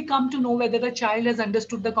 How will we come to know whether a child has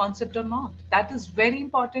understood the concept or not? That is very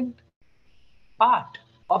important part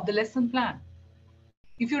of the lesson plan.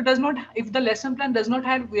 If the lesson plan does not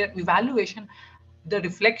have evaluation, the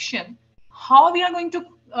reflection, how we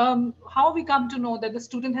come to know that the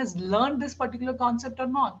student has learned this particular concept or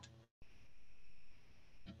not?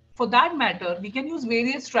 For that matter, we can use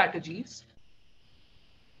various strategies.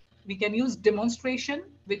 We can use demonstration,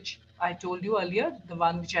 which I told you earlier, the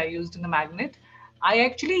one which I used in the magnet. I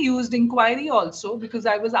actually used inquiry also because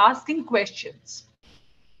I was asking questions.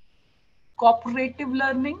 Cooperative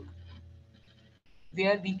learning,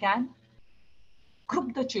 where we can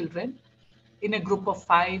group the children in a group of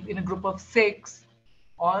 5, in a group of 6,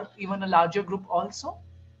 or even a larger group also.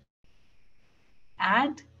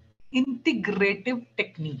 And integrative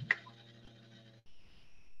technique.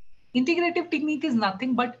 Integrative technique is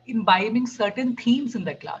nothing but imbibing certain themes in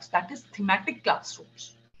the class. That is thematic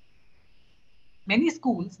classrooms. Many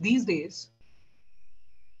schools these days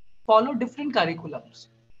follow different curriculums.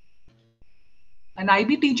 An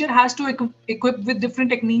IB teacher has to equip with different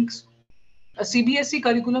techniques. A CBSE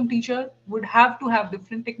curriculum teacher would have to have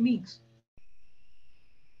different techniques.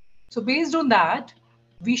 So based on that,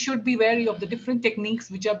 we should be wary of the different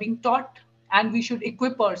techniques which are being taught, and we should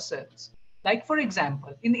equip ourselves. Like for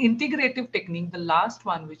example, in integrative technique, the last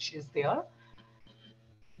one which is there,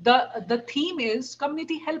 the theme is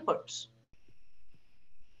community helpers.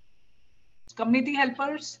 Community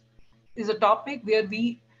helpers is a topic where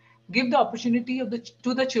we give the opportunity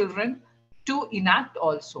to the children to enact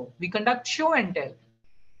also. We conduct show and tell.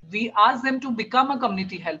 We ask them to become a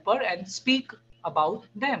community helper and speak about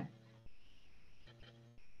them.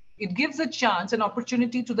 It gives a chance, an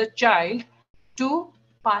opportunity to the child to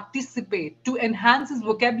participate, to enhance his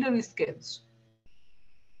vocabulary skills.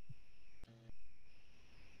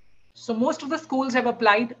 So most of the schools have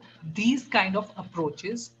applied these kind of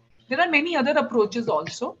approaches. There are many other approaches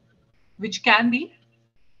also which can be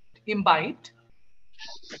imbibed.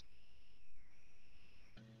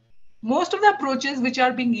 Most of the approaches which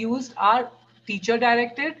are being used are teacher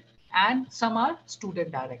directed and some are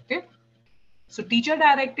student directed. So teacher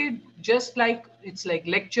directed, just like it's like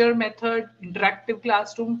lecture method, interactive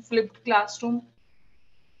classroom, flipped classroom,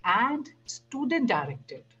 and student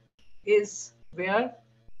directed is where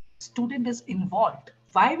student is involved.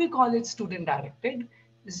 Why we call it student directed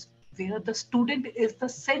is where the student is the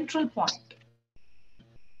central point.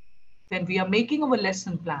 When we are making our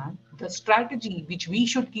lesson plan, the strategy which we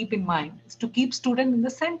should keep in mind is to keep student in the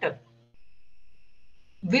center.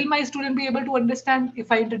 Will my student be able to understand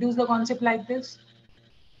if I introduce the concept like this?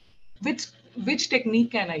 Which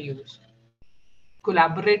technique can I use?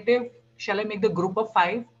 Collaborative? Shall I make the group of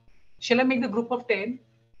 5? Shall I make the group of 10?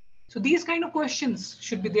 So these kind of questions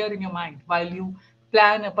should be there in your mind while you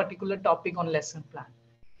plan a particular topic on lesson plan.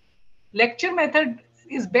 Lecture method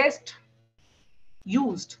is best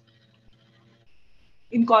used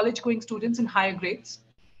in college going students in higher grades.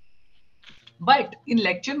 But in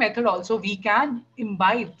lecture method also, we can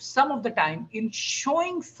imbibe some of the time in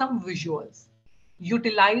showing some visuals,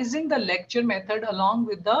 utilizing the lecture method along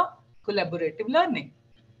with the collaborative learning.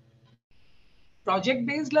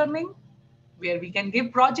 Project-based learning, where we can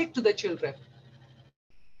give project to the children.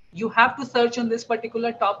 You have to search on this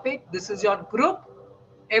particular topic. This is your group.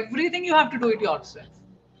 Everything you have to do it yourself.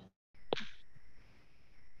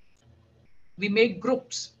 We make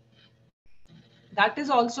groups. That is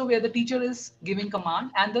also where the teacher is giving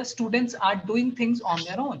command and the students are doing things on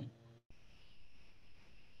their own.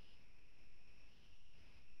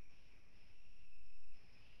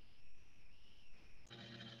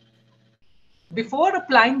 Before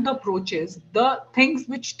applying the approaches, the things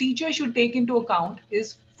which teachers should take into account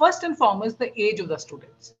is first and foremost the age of the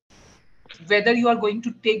students. Whether you are going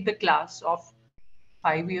to take the class of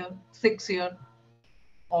 5-year, 6-year,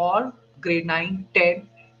 or grade 9, 10,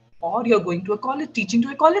 or you're going to a college, teaching to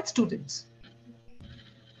a college students.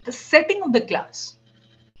 The setting of the class,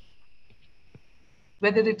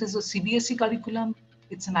 whether it is a CBSE curriculum,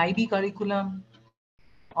 it's an IB curriculum,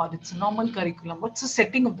 or it's a normal curriculum, what's the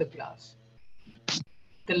setting of the class?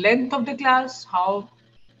 The length of the class,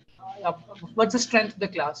 what's the strength of the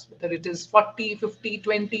class, whether it is 40, 50,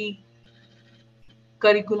 20,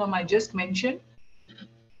 curriculum I just mentioned.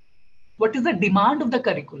 What is the demand of the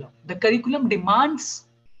curriculum? The curriculum demands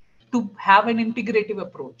to have an integrative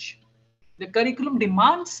approach. The curriculum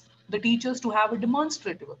demands the teachers to have a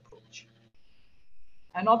demonstrative approach.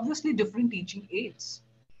 And obviously different teaching aids.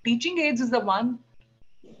 Teaching aids is the one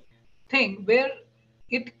thing where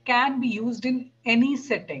it can be used in any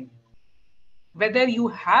setting, whether you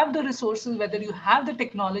have the resources, whether you have the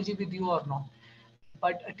technology with you or not.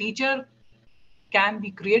 But a teacher can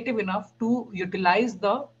be creative enough to utilize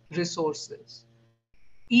the resources.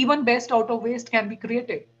 Even best out of waste can be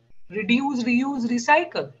created. Reduce, reuse,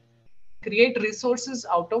 recycle. Create resources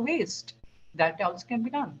out of waste. That also can be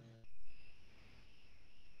done.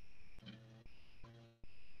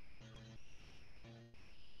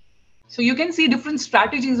 So you can see different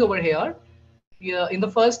strategies over here. In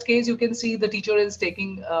the first case, you can see the teacher is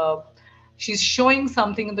taking, she's showing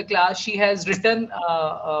something in the class. She has written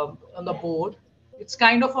on the board. It's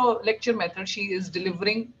kind of a lecture method. She is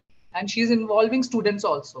delivering and she's involving students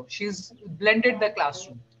also. She's blended the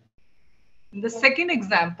classroom. In the second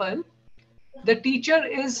example, the teacher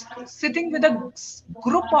is sitting with a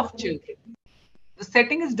group of children. The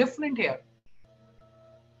setting is different here.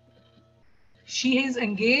 She is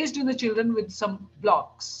engaged in the children with some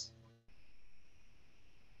blocks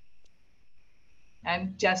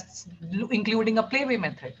and just including a playway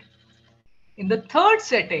method. In the third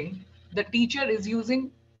setting, the teacher is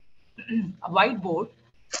using a whiteboard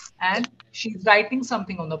and she's writing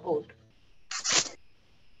something on the board.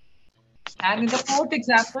 And in the fourth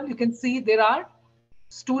example, you can see there are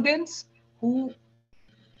students whom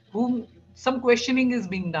some questioning is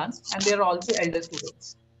being done, and there are also elder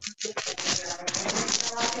students.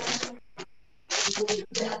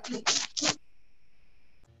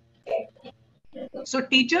 So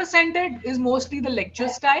teacher-centered is mostly the lecture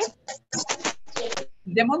style.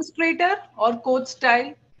 Demonstrator or coach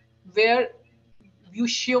style, where you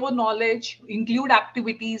show knowledge, include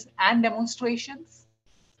activities and demonstrations.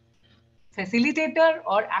 Facilitator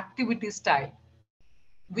or activity style,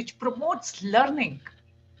 which promotes learning,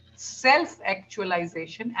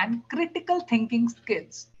 self-actualization, and critical thinking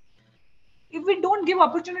skills. If we don't give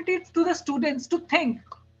opportunities to the students to think,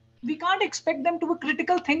 we can't expect them to be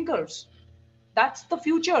critical thinkers. That's the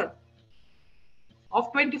future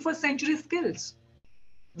of 21st century skills.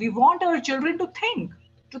 We want our children to think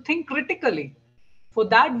critically. For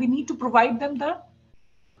that, we need to provide them the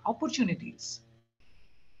opportunities.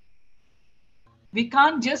 We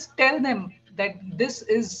can't just tell them that this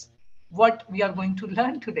is what we are going to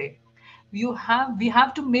learn today. We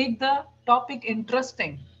have to make the topic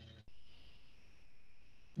interesting.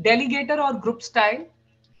 Delegator or group style,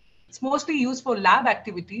 it's mostly used for lab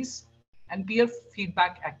activities and peer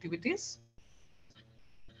feedback activities,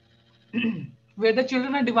 where the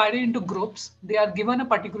children are divided into groups. They are given a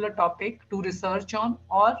particular topic to research on,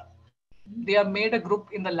 or they are made a group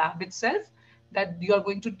in the lab itself that you are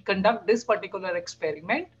going to conduct this particular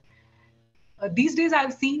experiment. These days,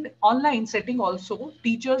 I've seen online setting also,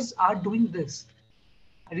 teachers are doing this.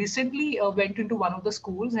 I recently went into one of the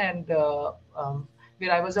schools and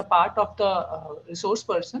where I was a part of the resource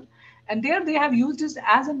person, and there they have used this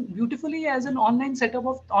as beautifully as an online setup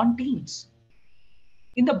on Teams.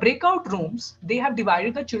 In the breakout rooms, they have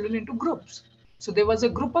divided the children into groups. So there was a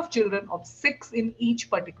group of children of 6 in each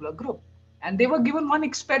particular group, and they were given one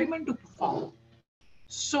experiment to perform.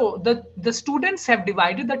 So the students have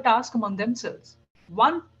divided the task among themselves.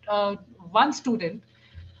 One student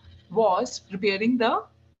was preparing the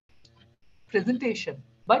presentation,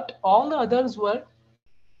 but all the others were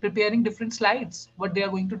preparing different slides, what they are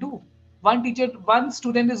going to do. One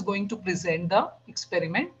student is going to present the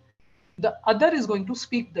experiment. The other is going to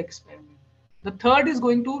speak the experiment. The third is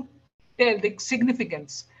going to tell the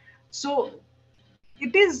significance. So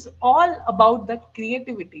it is all about that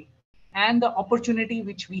creativity and the opportunity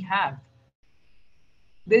which we have.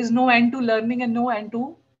 There is no end to learning and no end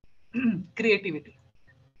to creativity.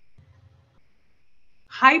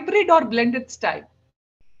 Hybrid or blended style.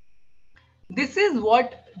 This is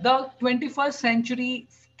what the 21st century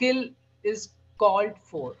skill is called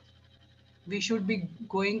for. We should be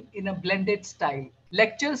going in a blended style.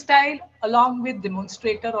 Lecture style along with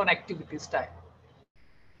demonstrator or activity style.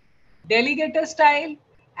 Delegator style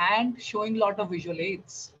and showing a lot of visual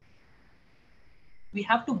aids. We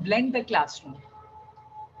have to blend the classroom.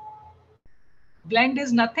 Blend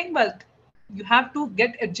is nothing but you have to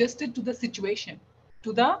get adjusted to the situation,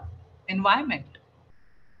 to the environment.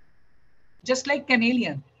 Just like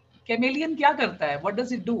chameleon. Chameleon kya karta hai? What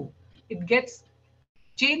does it do? It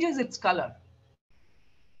changes its color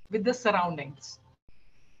with the surroundings.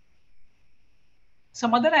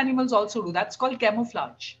 Some other animals also do. That's called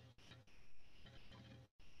camouflage.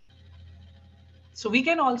 So we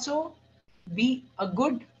can also be a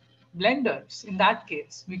good blenders in that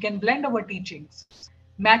case. We can blend our teachings,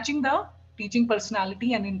 matching the teaching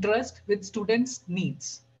personality and interest with students'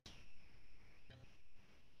 needs.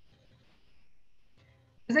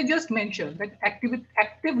 As I just mentioned, that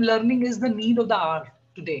active learning is the need of the hour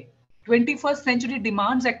today. 21st century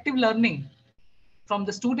demands active learning from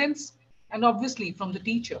the students and obviously from the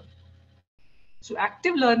teacher. So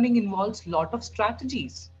active learning involves a lot of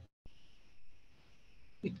strategies.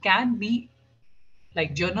 It can be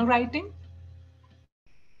like journal writing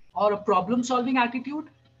or a problem solving attitude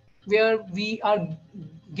where we are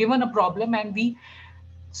given a problem and we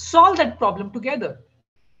solve that problem together.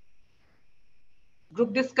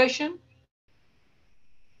 Group discussion,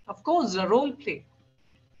 of course, the role play,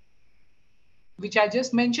 which I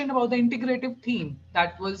just mentioned about the integrative theme.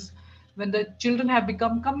 That was when the children have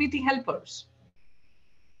become community helpers.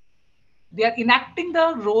 They are enacting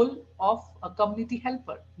the role of a community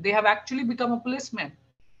helper. They have actually become a policeman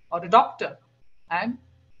or a doctor and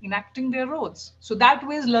enacting their roles. So that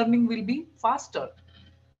way learning will be faster.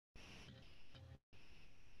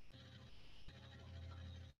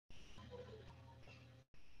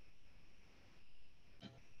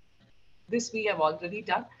 This we have already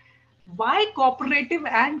done. Why cooperative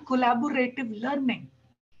and collaborative learning?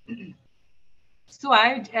 So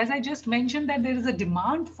as I just mentioned that there is a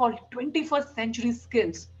demand for 21st century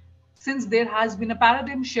skills. since there has been a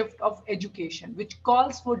paradigm shift of education, which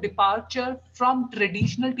calls for departure from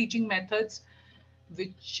traditional teaching methods,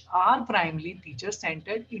 which are primarily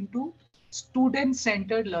teacher-centered, into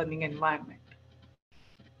student-centered learning environment.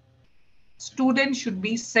 Students should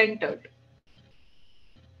be centered.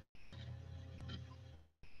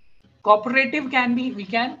 Cooperative can be, we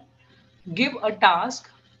can give a task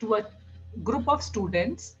to a group of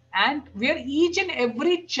students, and where each and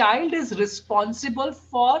every child is responsible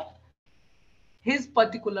for his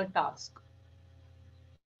particular task.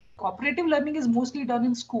 Cooperative learning is mostly done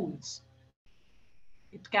in schools.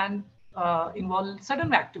 It can involve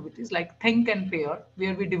certain activities like think and pair,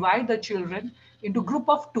 where we divide the children into group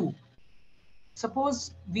of two.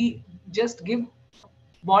 Suppose we just give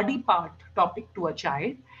body part topic to a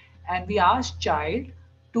child, and we ask child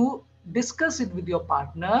to discuss it with your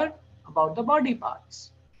partner about the body parts.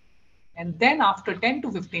 And then after 10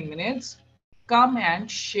 to 15 minutes, come and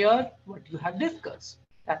share what you have discussed.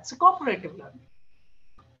 That's a cooperative learning.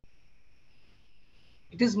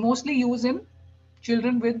 It is mostly used in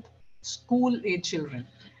children with school age children.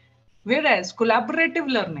 Whereas collaborative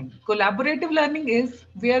learning is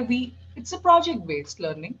where it's a project based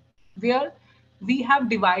learning, where we have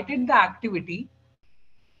divided the activity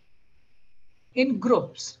in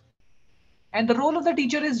groups. And the role of the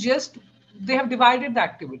teacher is just, they have divided the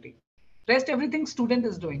activity. Rest everything student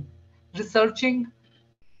is doing.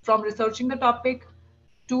 From researching the topic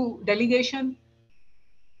to delegation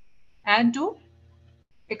and to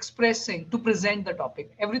expressing, to present the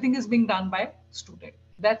topic. Everything is being done by student.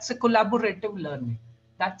 That's a collaborative learning.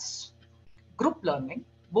 That's group learning.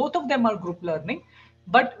 Both of them are group learning,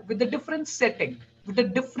 but with a different setting, with a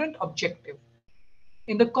different objective.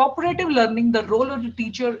 In the cooperative learning, the role of the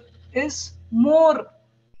teacher is more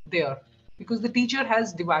there because the teacher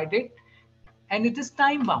has divided and it is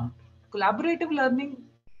time bound. Collaborative learning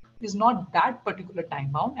is not that particular time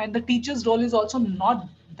bound, and the teacher's role is also not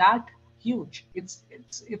that huge.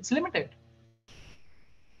 It's limited.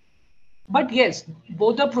 But yes,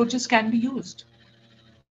 both approaches can be used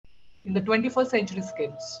in the 21st century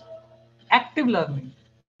skills. Active learning.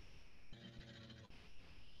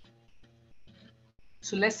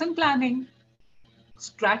 So lesson planning,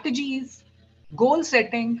 strategies, goal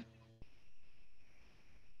setting,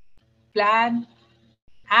 plan,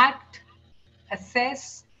 act,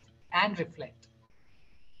 assess, and reflect.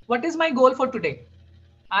 What is my goal for today?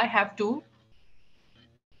 I have to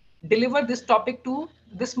deliver this topic to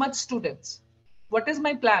this much students. What is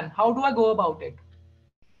my plan? How do I go about it?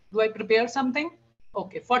 Do I prepare something?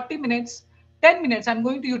 Okay, 40 minutes, 10 minutes I'm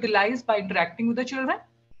going to utilize by interacting with the children.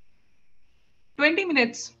 20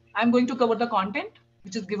 minutes I'm going to cover the content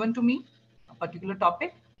which is given to me, a particular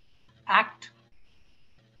topic. Act,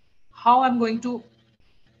 how I'm going to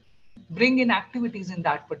bring in activities in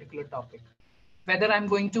that particular topic. Whether I'm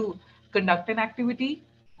going to conduct an activity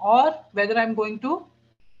or whether I'm going to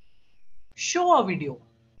show a video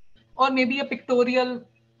or maybe a pictorial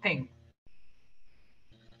thing.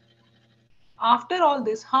 After all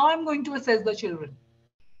this, how I'm going to assess the children?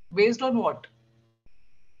 Based on what?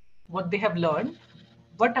 What they have learned,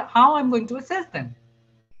 how I'm going to assess them.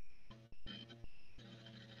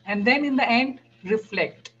 And then in the end,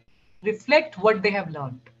 reflect what they have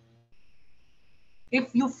learned.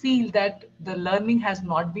 If you feel that the learning has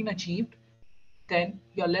not been achieved, then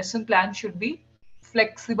your lesson plan should be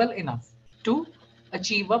flexible enough to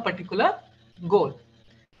achieve a particular goal.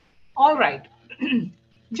 All right,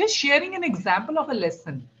 just sharing an example of a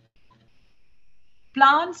lesson.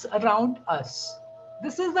 Plans around us.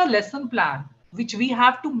 This is the lesson plan which we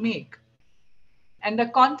have to make. And the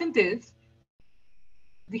content is,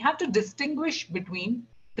 we have to distinguish between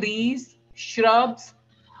trees, shrubs,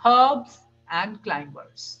 herbs, and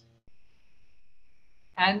climbers.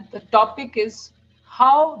 And the topic is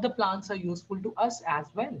how the plants are useful to us as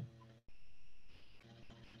well.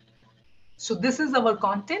 So this is our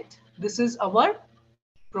content. This is our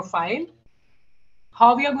profile.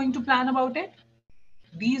 How we are going to plan about it?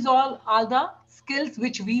 These all are the skills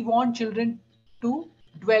which we want children to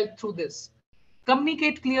dwell through this.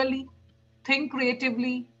 Communicate clearly, think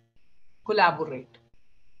creatively, collaborate.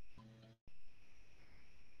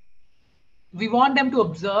 We want them to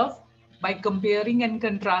observe by comparing and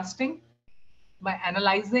contrasting, by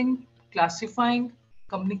analyzing, classifying,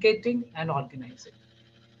 communicating, and organizing.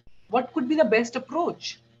 What could be the best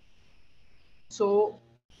approach? So,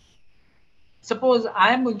 suppose I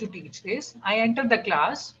am going to teach this. I enter the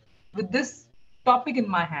class with this topic in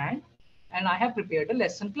my hand and I have prepared a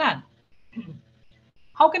lesson plan.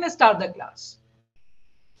 How can I start the class?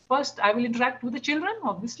 First, I will interact with the children,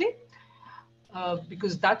 obviously,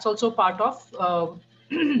 because that's also part of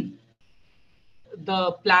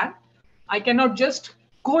the plan. I cannot just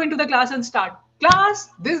go into the class and start. Class,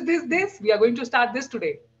 this. We are going to start this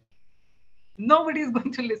today. Nobody is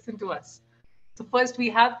going to listen to us. So first we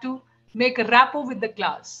have to make a rapport with the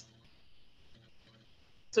class.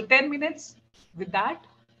 So 10 minutes with that.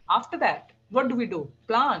 After that, what do we do?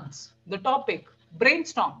 Plants, the topic,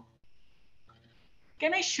 brainstorm.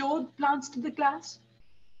 Can I show plants to the class?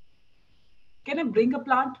 Can I bring a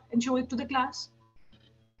plant and show it to the class?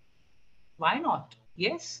 Why not?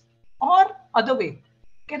 Yes. Or other way,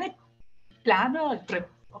 can I plan a trip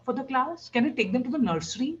for the class? Can I take them to the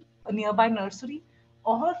nursery, a nearby nursery?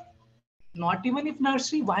 Or not even if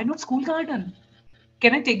nursery, why not school garden?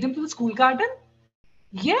 Can I take them to the school garden?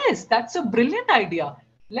 Yes, that's a brilliant idea.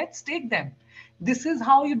 Let's take them. This is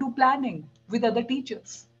how you do planning with other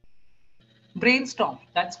teachers. Brainstorm.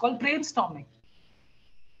 That's called brainstorming.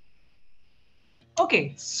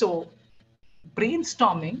 Okay, so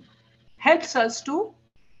brainstorming helps us to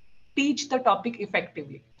teach the topic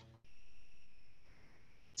effectively.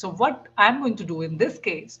 So what I'm going to do in this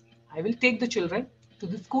case, I will take the children to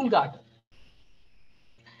the school garden.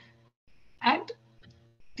 And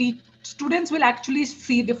the students will actually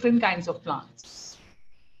see different kinds of plants.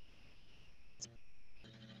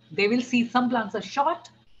 They will see some plants are short,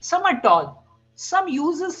 some are tall, some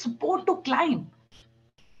uses support to climb.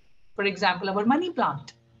 For example, our money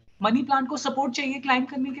plant. Money plant को support चाहिए climb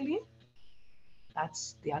करने के लिए.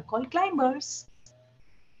 They are called climbers.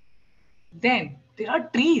 Then there are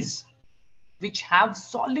trees which have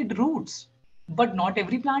solid roots, but not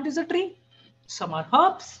every plant is a tree. Some are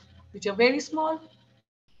herbs which are very small.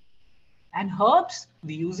 And herbs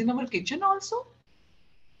we use in our kitchen also.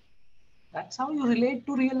 That's how you relate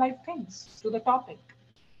to real life things, to the topic.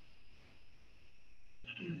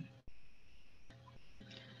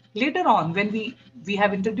 Later on, when we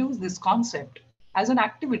have introduced this concept as an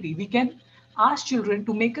activity, we can ask children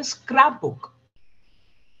to make a scrapbook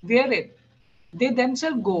wherein they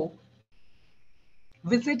themselves go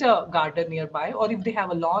visit a garden nearby, or if they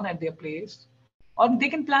have a lawn at their place, or they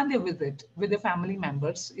can plan their visit with their family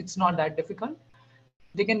members. It's not that difficult.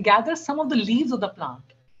 They can gather some of the leaves of the plant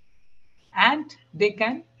and they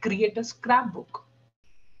can create a scrapbook.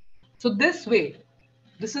 So this way,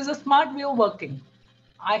 this is a smart way of working.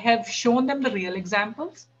 I have shown them the real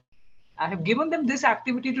examples. I have given them this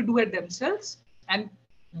activity to do it themselves and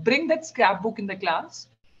bring that scrapbook in the class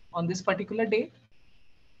on this particular day.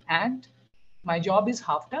 And my job is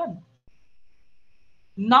half done.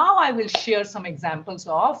 Now I will share some examples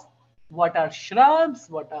of what are shrubs,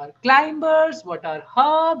 what are climbers, what are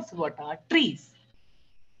herbs, what are trees.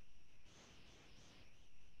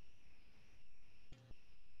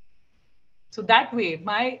 So that way,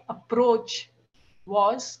 my approach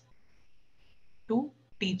was to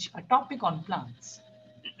teach a topic on plants.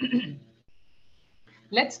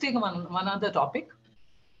 Let's take one other topic.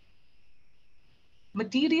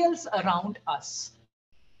 Materials around us.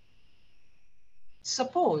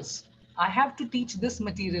 Suppose I have to teach this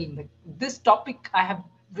material, this topic I have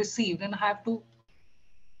received, and I have to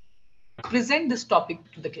present this topic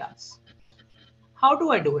to the class. How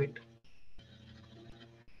do I do it?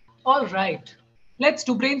 All right, let's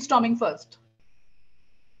do brainstorming first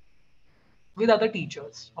with other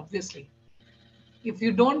teachers, obviously. If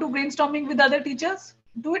you don't do brainstorming with other teachers,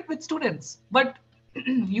 do it with students. But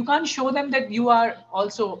you can't show them that you are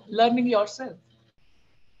also learning yourself.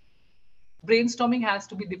 Brainstorming has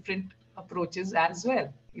to be different approaches as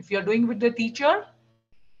well. If you're doing with the teacher,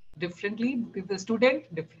 differently, with the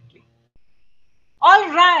student, differently. All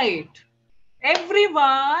right,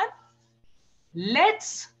 everyone,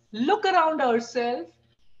 let's look around ourselves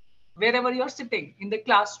wherever you're sitting in the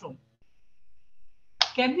classroom.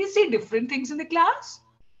 Can we see different things in the class?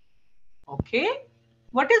 Okay.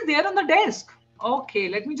 What is there on the desk? Okay,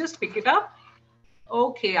 let me just pick it up.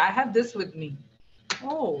 Okay, I have this with me.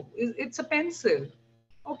 Oh, it's a pencil.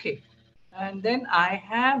 Okay. And then I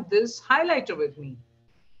have this highlighter with me.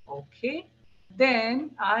 Okay.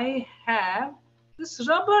 Then I have this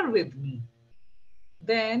rubber with me.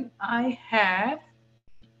 Then I have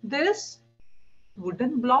this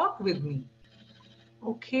wooden block with me.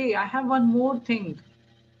 Okay, I have one more thing.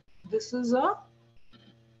 This is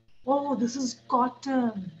this is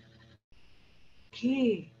cotton.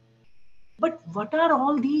 Okay. But what are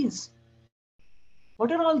all these?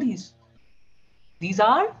 What are all these? These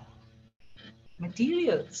are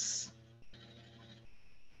materials.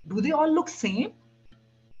 Do they all look same?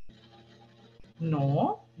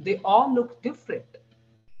 No, they all look different.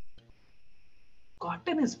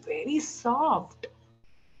 Cotton is very soft.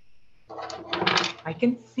 I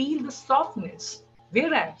can feel the softness.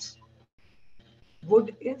 Whereas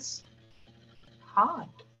wood is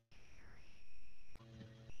heart.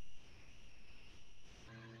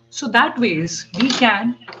 So that ways we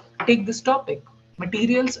can take this topic,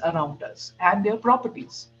 materials around us and their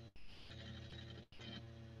properties.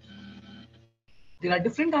 There are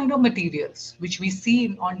different kind of materials which we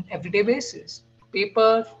see on everyday basis: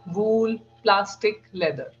 paper, wool, plastic,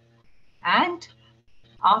 leather. And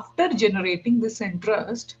after generating this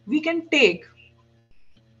interest, we can take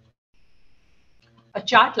a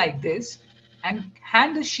chart like this and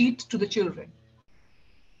hand the sheet to the children.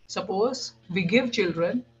 Suppose we give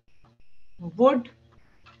children wood,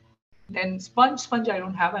 then sponge I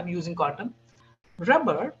don't have, I'm using cotton,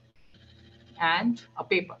 rubber, and a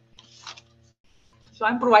paper. So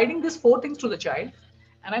I'm providing these four things to the child,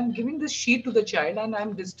 and I'm giving this sheet to the child, and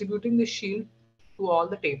I'm distributing the sheet to all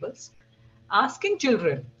the tables, asking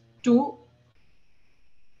children to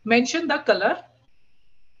mention the color.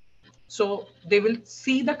 So they will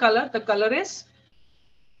see the color. The color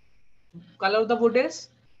of the wood is.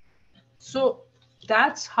 So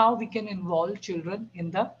that's how we can involve children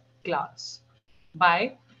in the class,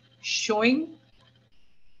 by showing,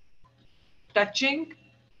 touching,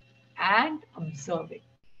 and observing.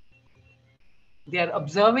 They are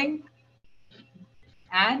observing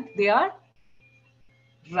and they are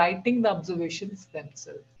writing the observations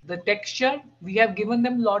themselves. The texture, we have given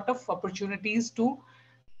them a lot of opportunities to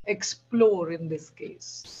explore in this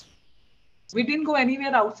case. We didn't go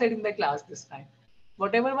anywhere outside in the class this time.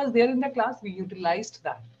 Whatever was there in the class, we utilized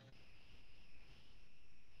that.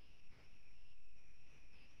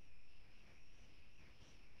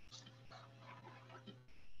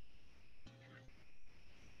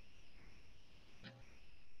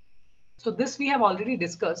 So this we have already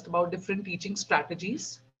discussed about different teaching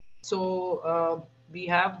strategies. So we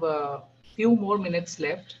have a few more minutes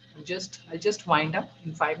left. I'll just wind up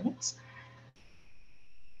in 5 minutes.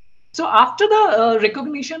 So after the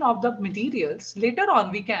recognition of the materials, later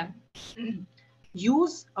on we can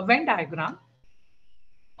use a Venn diagram.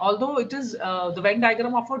 Although it is the Venn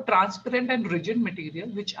diagram of a transparent and rigid material,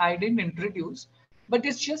 which I didn't introduce, but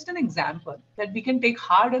it's just an example that we can take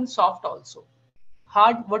hard and soft also.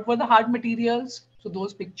 Hard, what were the hard materials? So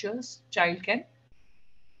those pictures child can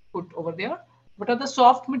put over there. What are the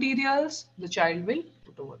soft materials? The child will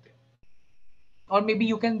put over there. Or maybe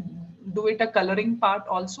you can do it a coloring part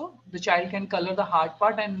also. The child can color the hard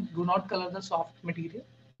part and do not color the soft material.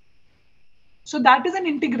 So that is an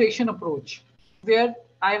integration approach where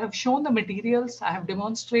I have shown the materials, I have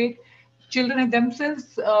demonstrated, children have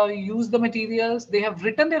themselves used the materials, they have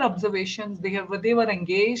written their observations, they were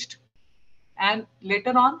engaged, and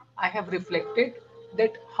later on I have reflected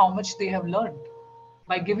that how much they have learned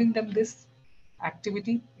by giving them this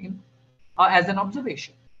activity in as an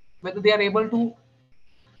observation, whether they are able to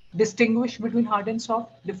distinguish between hard and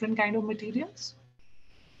soft, different kind of materials.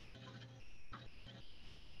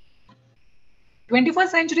 21st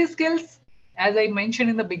century skills, as I mentioned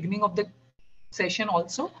in the beginning of the session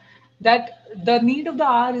also, that the need of the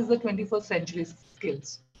hour is the 21st century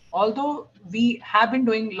skills. Although we have been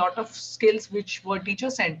doing a lot of skills which were teacher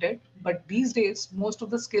centered, but these days most of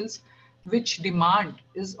the skills which demand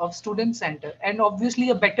is of student centered, and obviously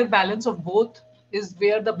a better balance of both is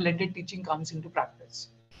where the blended teaching comes into practice.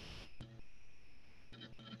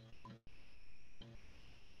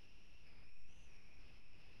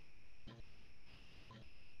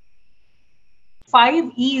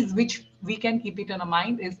 Five E's which we can keep it in our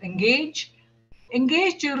mind is engage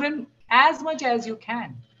children as much as you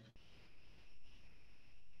can.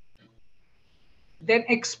 Then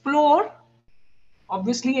explore,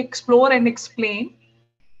 obviously explore and explain.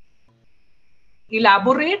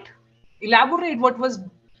 Elaborate what was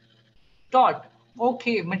taught.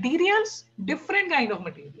 Okay, materials, different kind of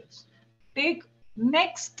materials. Take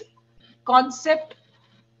next concept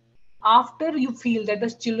after you feel that the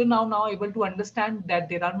children are now able to understand that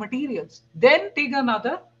there are materials. Then take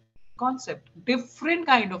another concept, different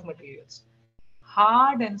kind of materials,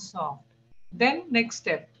 hard and soft. Then next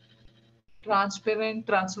step, transparent,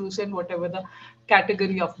 translucent, whatever the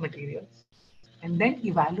category of materials. And then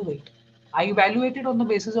evaluate. I evaluated on the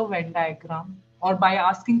basis of Venn diagram, or by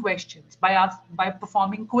asking questions, by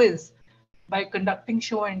performing quiz, by conducting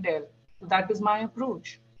show and tell. So that is my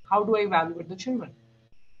approach. How do I evaluate the children?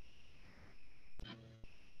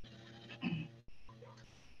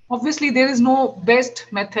 Obviously, there is no best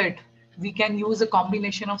method. We can use a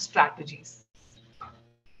combination of strategies.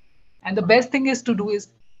 And the best thing is to do is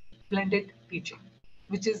blended teaching,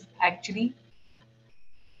 which is actually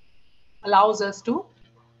allows us to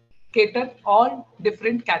cater all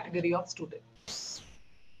different category of students.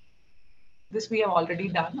 This we have already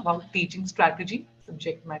done about teaching strategy,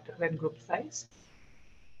 subject matter, and group size.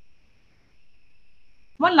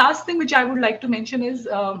 One last thing which I would like to mention is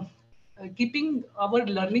keeping our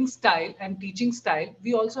learning style and teaching style.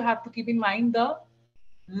 We also have to keep in mind the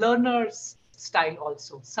learner's style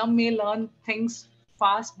also. Some may learn things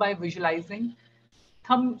fast by visualizing.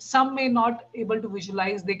 Some may not able to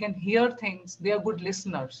visualize. They can hear things. They are good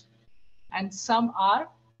listeners. And some are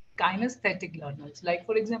kinesthetic learners. Like,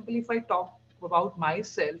 for example, if I talk about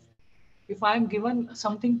myself, if I'm given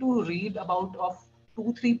something to read about of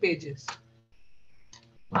 2-3 pages,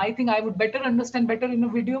 I think I would better understand better in a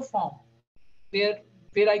video form, where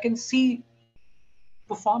I can see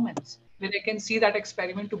performance, where I can see that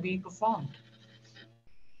experiment to be performed.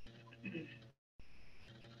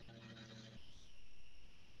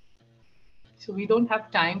 So we don't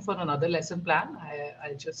have time for another lesson plan.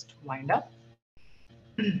 I'll just wind up.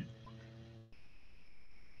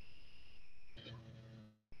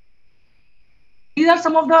 These are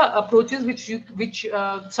some of the approaches which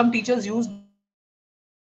some teachers use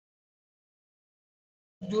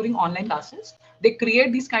during online classes. They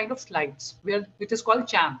create these kind of slides where it is called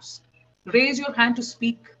champs. Raise your hand to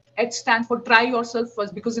speak. H stands for try yourself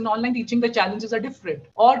first, because in online teaching the challenges are different.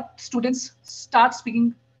 Or students start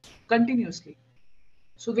speaking continuously.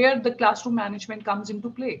 So where the classroom management comes into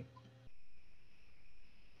play.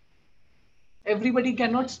 Everybody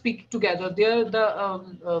cannot speak together. There,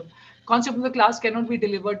 the concept of the class cannot be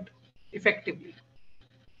delivered effectively.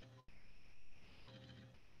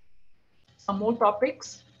 Some more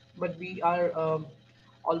topics, but we are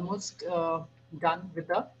almost done with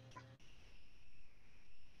the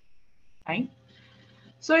time.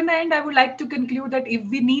 So in the end, I would like to conclude that if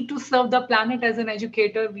we need to serve the planet as an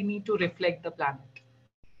educator, we need to reflect the planet.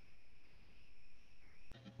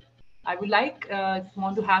 I would like, if you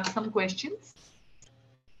want to have some questions.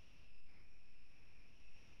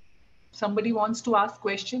 Somebody wants to ask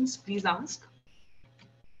questions, please ask.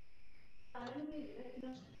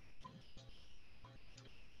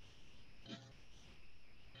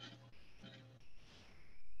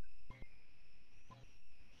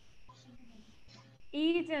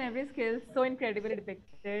 Each and every skill so incredibly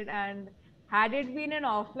depicted, and had it been an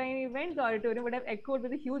offline event, the auditorium would have echoed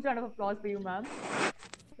with a huge round of applause for you, ma'am.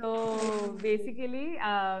 So basically,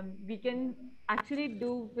 we can actually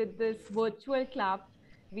do with this virtual clap.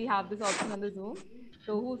 We have this option on the Zoom.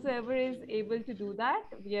 So whosoever is able to do that,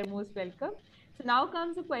 we are most welcome. So now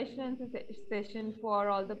comes the question and answer session for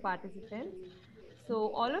all the participants. So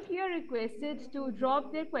all of you are requested to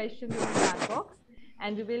drop their questions in the chat box,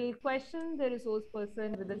 and we will question the resource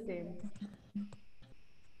person with the same.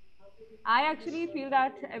 I actually feel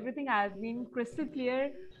that everything has been crystal clear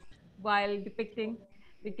while depicting,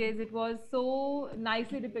 because it was so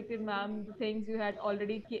nicely depicted, ma'am. The things you had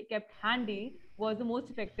already kept handy was the most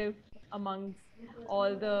effective amongst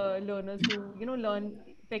all the learners who, learn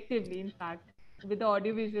effectively, in fact, with the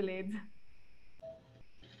audiovisual aids.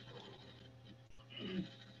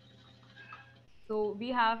 So we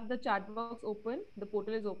have the chat box open, the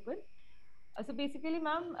portal is open. So basically,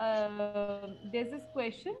 ma'am, there's this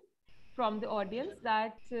question from the audience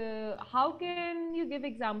that how can you give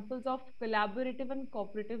examples of collaborative and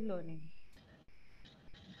cooperative learning?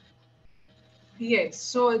 Yes,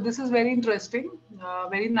 so this is very interesting,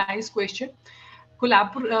 very nice question.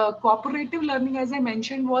 Cooperative learning, as I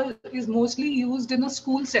mentioned, is mostly used in a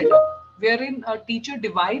school setup, wherein a teacher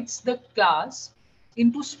divides the class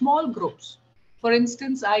into small groups. For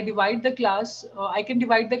instance, I can divide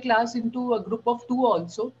the class into a group of two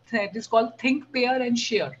also. That is called think, pair, and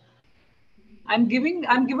share. I'm given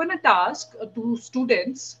a task to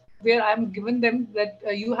students where I'm given them that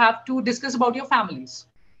you have to discuss about your families.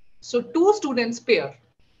 So two students pair,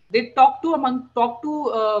 they talk to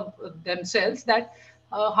themselves that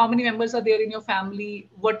how many members are there in your family,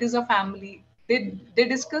 what is a family. They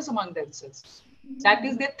discuss among themselves. That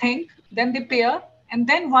is, they think, then they pair, and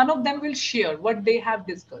then one of them will share what they have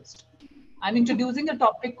discussed. I'm introducing a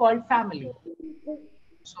topic called family.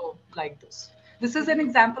 So, like this. This is an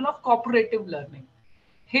example of cooperative learning.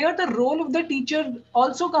 Here, the role of the teacher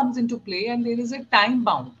also comes into play, and there is a time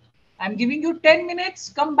bound. I'm giving you 10 minutes,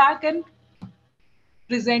 come back and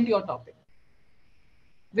present your topic.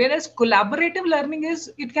 Whereas collaborative learning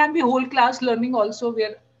it can be whole class learning also,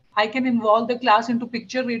 where I can involve the class into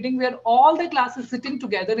picture reading, where all the class is sitting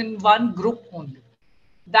together in one group only.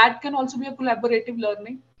 That can also be a collaborative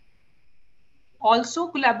learning. Also,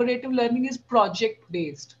 collaborative learning is project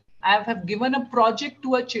based. I have given a project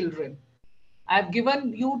to a children. I have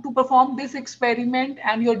given you to perform this experiment,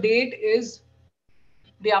 and your date is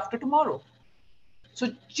day after tomorrow. So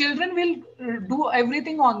children will do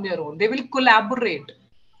everything on their own. They will collaborate.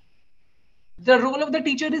 The role of the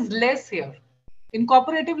teacher is less here. In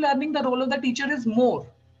cooperative learning, the role of the teacher is more.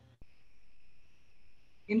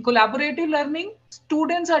 In collaborative learning,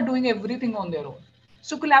 students are doing everything on their own.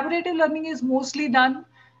 So collaborative learning is mostly done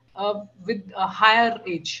with higher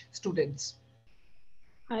age students.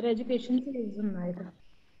 Higher education से exam आएगा,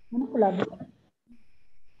 है ना, collaborate.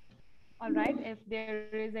 All right. If there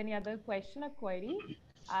is any other question or query,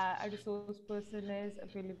 a resource person is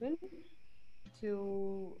available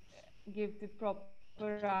to give the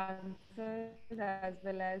proper answers as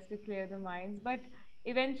well as to clear the minds. But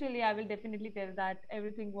eventually, I will definitely tell that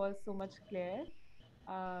everything was so much clear.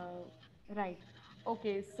 Right.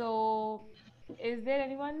 Okay. So, is there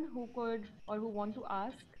anyone who could or who want to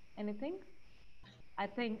ask anything? I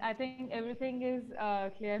think everything is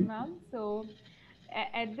clear, ma'am. So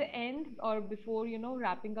at the end or before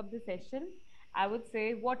wrapping up the session, I would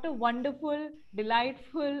say what a wonderful,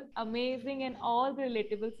 delightful, amazing, and all the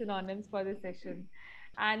relatable synonyms for this session.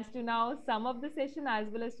 And to now sum up the session as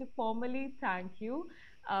well as to formally thank you.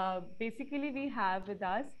 Basically, we have with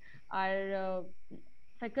us our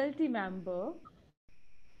faculty member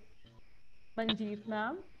Manjeet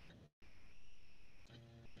ma'am.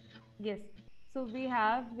 Yes. So we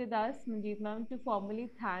have with us Manjeet ma'am to formally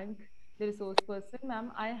thank the resource person.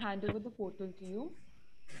 Ma'am, I hand over the portal to you.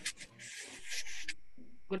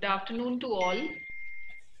 Good afternoon to all.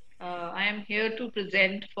 I am here to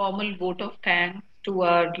present formal vote of thanks to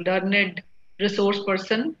our learned resource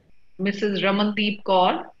person, Mrs. Ramandeep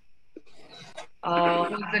Kaur,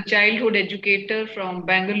 who is a childhood educator from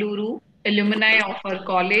Bangalore, alumni of our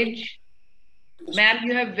college. Ma'am,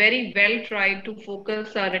 you have very well tried to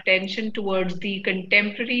focus our attention towards the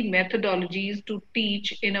contemporary methodologies to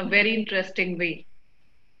teach in a very interesting way.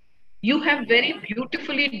 You have very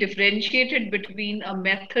beautifully differentiated between a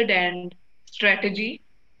method and strategy.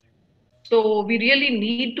 So we really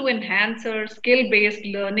need to enhance our skill-based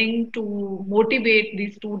learning to motivate the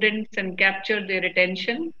students and capture their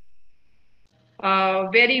attention.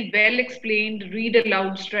 Very well explained read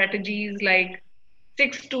aloud strategies like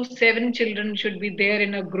 6 to 7 children should be there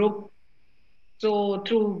in a group. So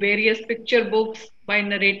through various picture books by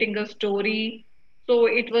narrating a story. So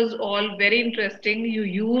it was all very interesting. You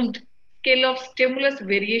used skill of stimulus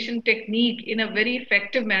variation technique in a very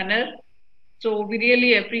effective manner. So we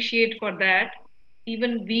really appreciate for that.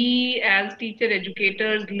 Even we as teacher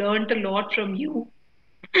educators learned a lot from you.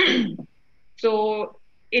 So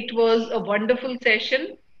it was a wonderful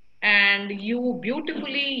session, and you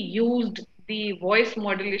beautifully used the voice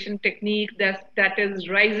modulation technique that is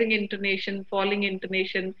rising intonation, falling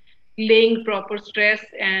intonation, laying proper stress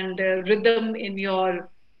and rhythm in your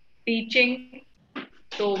teaching.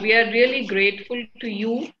 So we are really grateful to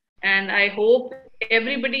you, and I hope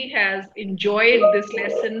everybody has enjoyed this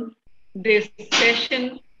lesson, this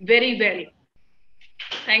session very well.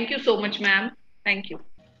 Thank you so much, ma'am. Thank you.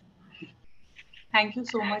 Thank you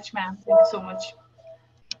so much, ma'am. Thank you so much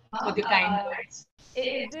for the kind words.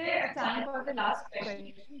 Is there a time for the last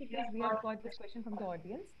question? Because we have got this question from the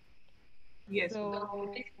audience. Yes.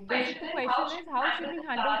 So basic question is, how should we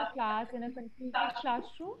handle the class in a confuted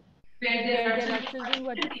classroom where there are children who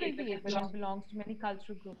are differently able and belongs to many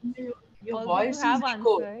cultural groups? Your Although voice you have is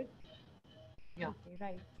echoed. answered. Yeah. Okay,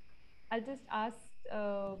 right. I'll just ask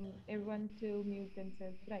everyone to mute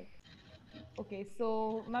themselves. Right. Okay,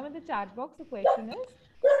 so ma'am, in the chat box, the question is,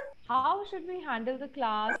 how should we handle the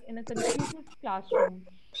class in a confuted classroom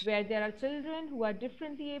where there are children who are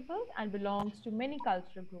differently able and belongs to many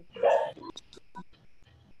cultural groups?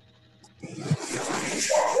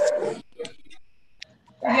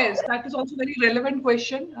 Yes, that is also very relevant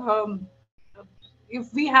question.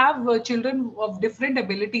 If we have children of different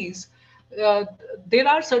abilities, uh, there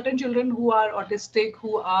are certain children who are autistic,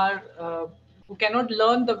 who cannot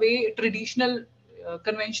learn the way traditional,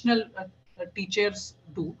 conventional teachers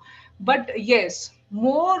do. But yes,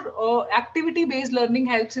 more activity-based learning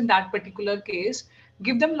helps in that particular case.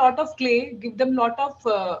 Give them lot of clay, give them lot of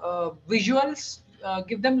visuals,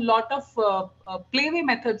 give them lot of playway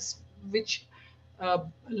methods, which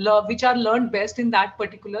which are learned best in that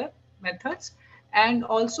particular methods. And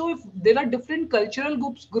also, if there are different cultural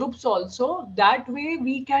groups also, that way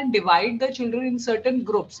we can divide the children in certain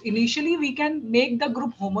groups. Initially we can make the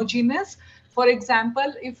group homogeneous. For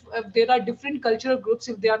example, if there are different cultural groups,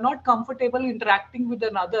 if they are not comfortable interacting with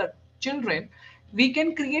another children, we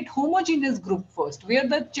can create homogeneous group first, where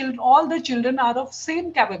the children, all the children are of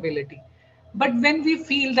same capability. But when we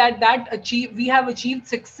feel that we have achieved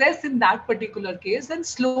success in that particular case, then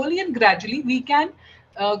slowly and gradually we can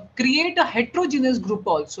create a heterogeneous group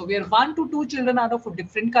also, where 1 to 2 children are of a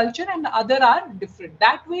different culture and the other are different.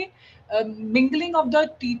 That way, mingling of the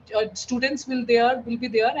students will be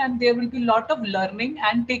there, and there will be a lot of learning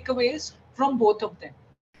and takeaways from both of them.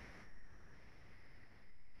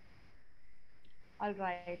 All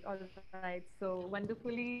right. So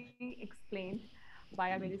wonderfully explained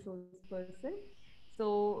by our very resource person.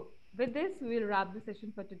 So with this, we will wrap the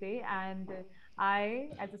session for today. And I,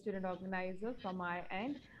 as a student organizer from my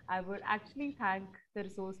end, I would actually thank the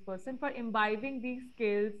resource person for imbibing these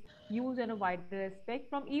skills used in a wider aspect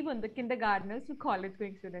from even the kindergartners to college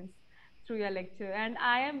going students through your lecture. And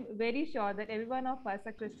I am very sure that every one of us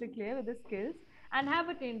are crystal clear with the skills and have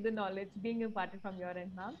attained the knowledge being imparted from your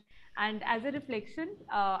end, ma'am. And as a reflection,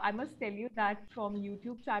 I must tell you that from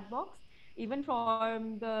YouTube chat box, even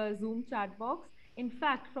from the Zoom chat box, in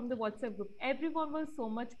fact, from the WhatsApp group, everyone was so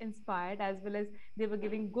much inspired, as well as they were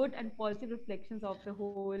giving good and positive reflections of the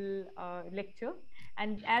whole lecture.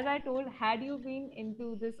 And as I told, had you been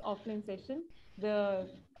into this offline session, the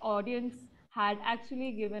audience had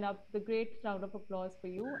actually given up the great round of applause for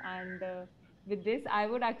you. And with this, I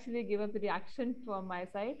would actually give up the reaction from my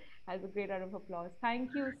side as a great round of applause.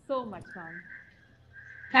 Thank you so much, ma'am.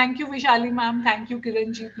 Thank you, Vishali ma'am. Thank you,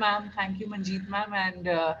 Kiranjeet ma'am. Thank you, Manjeet ma'am.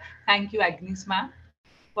 And thank you, Agnes ma'am,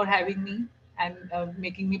 for having me and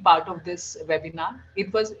making me part of this webinar.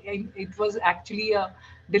 It was actually a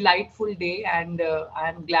delightful day, and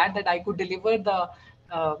I'm glad that I could deliver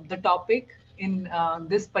the topic in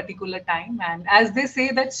this particular time. And as they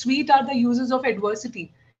say, that sweet are the uses of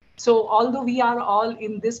adversity. So although we are all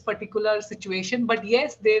in this particular situation, but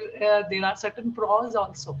yes, there are certain pros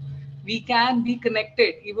also. We can be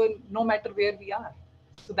connected even no matter where we are.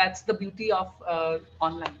 So that's the beauty of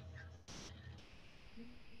online.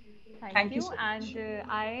 Thank Thank you you. so And much.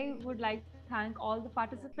 I would like to thank all the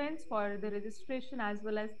participants for the registration as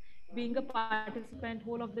well as being a participant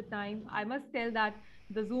whole of the time. I must tell that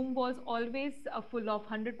the Zoom was always full of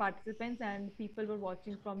 100 participants and people were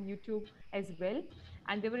watching from YouTube as well.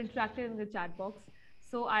 And they were interactive in the chat box.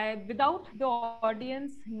 So without the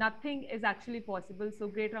audience, nothing is actually possible. So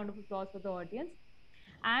great round of applause for the audience.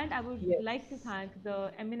 And I would like to Yes. thank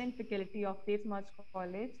the eminent faculty of Dev Smarts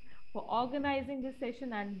College for organizing this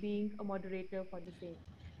session and being a moderator for the same.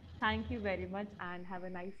 Thank you very much and have a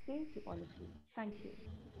nice day to all of you. Thank you.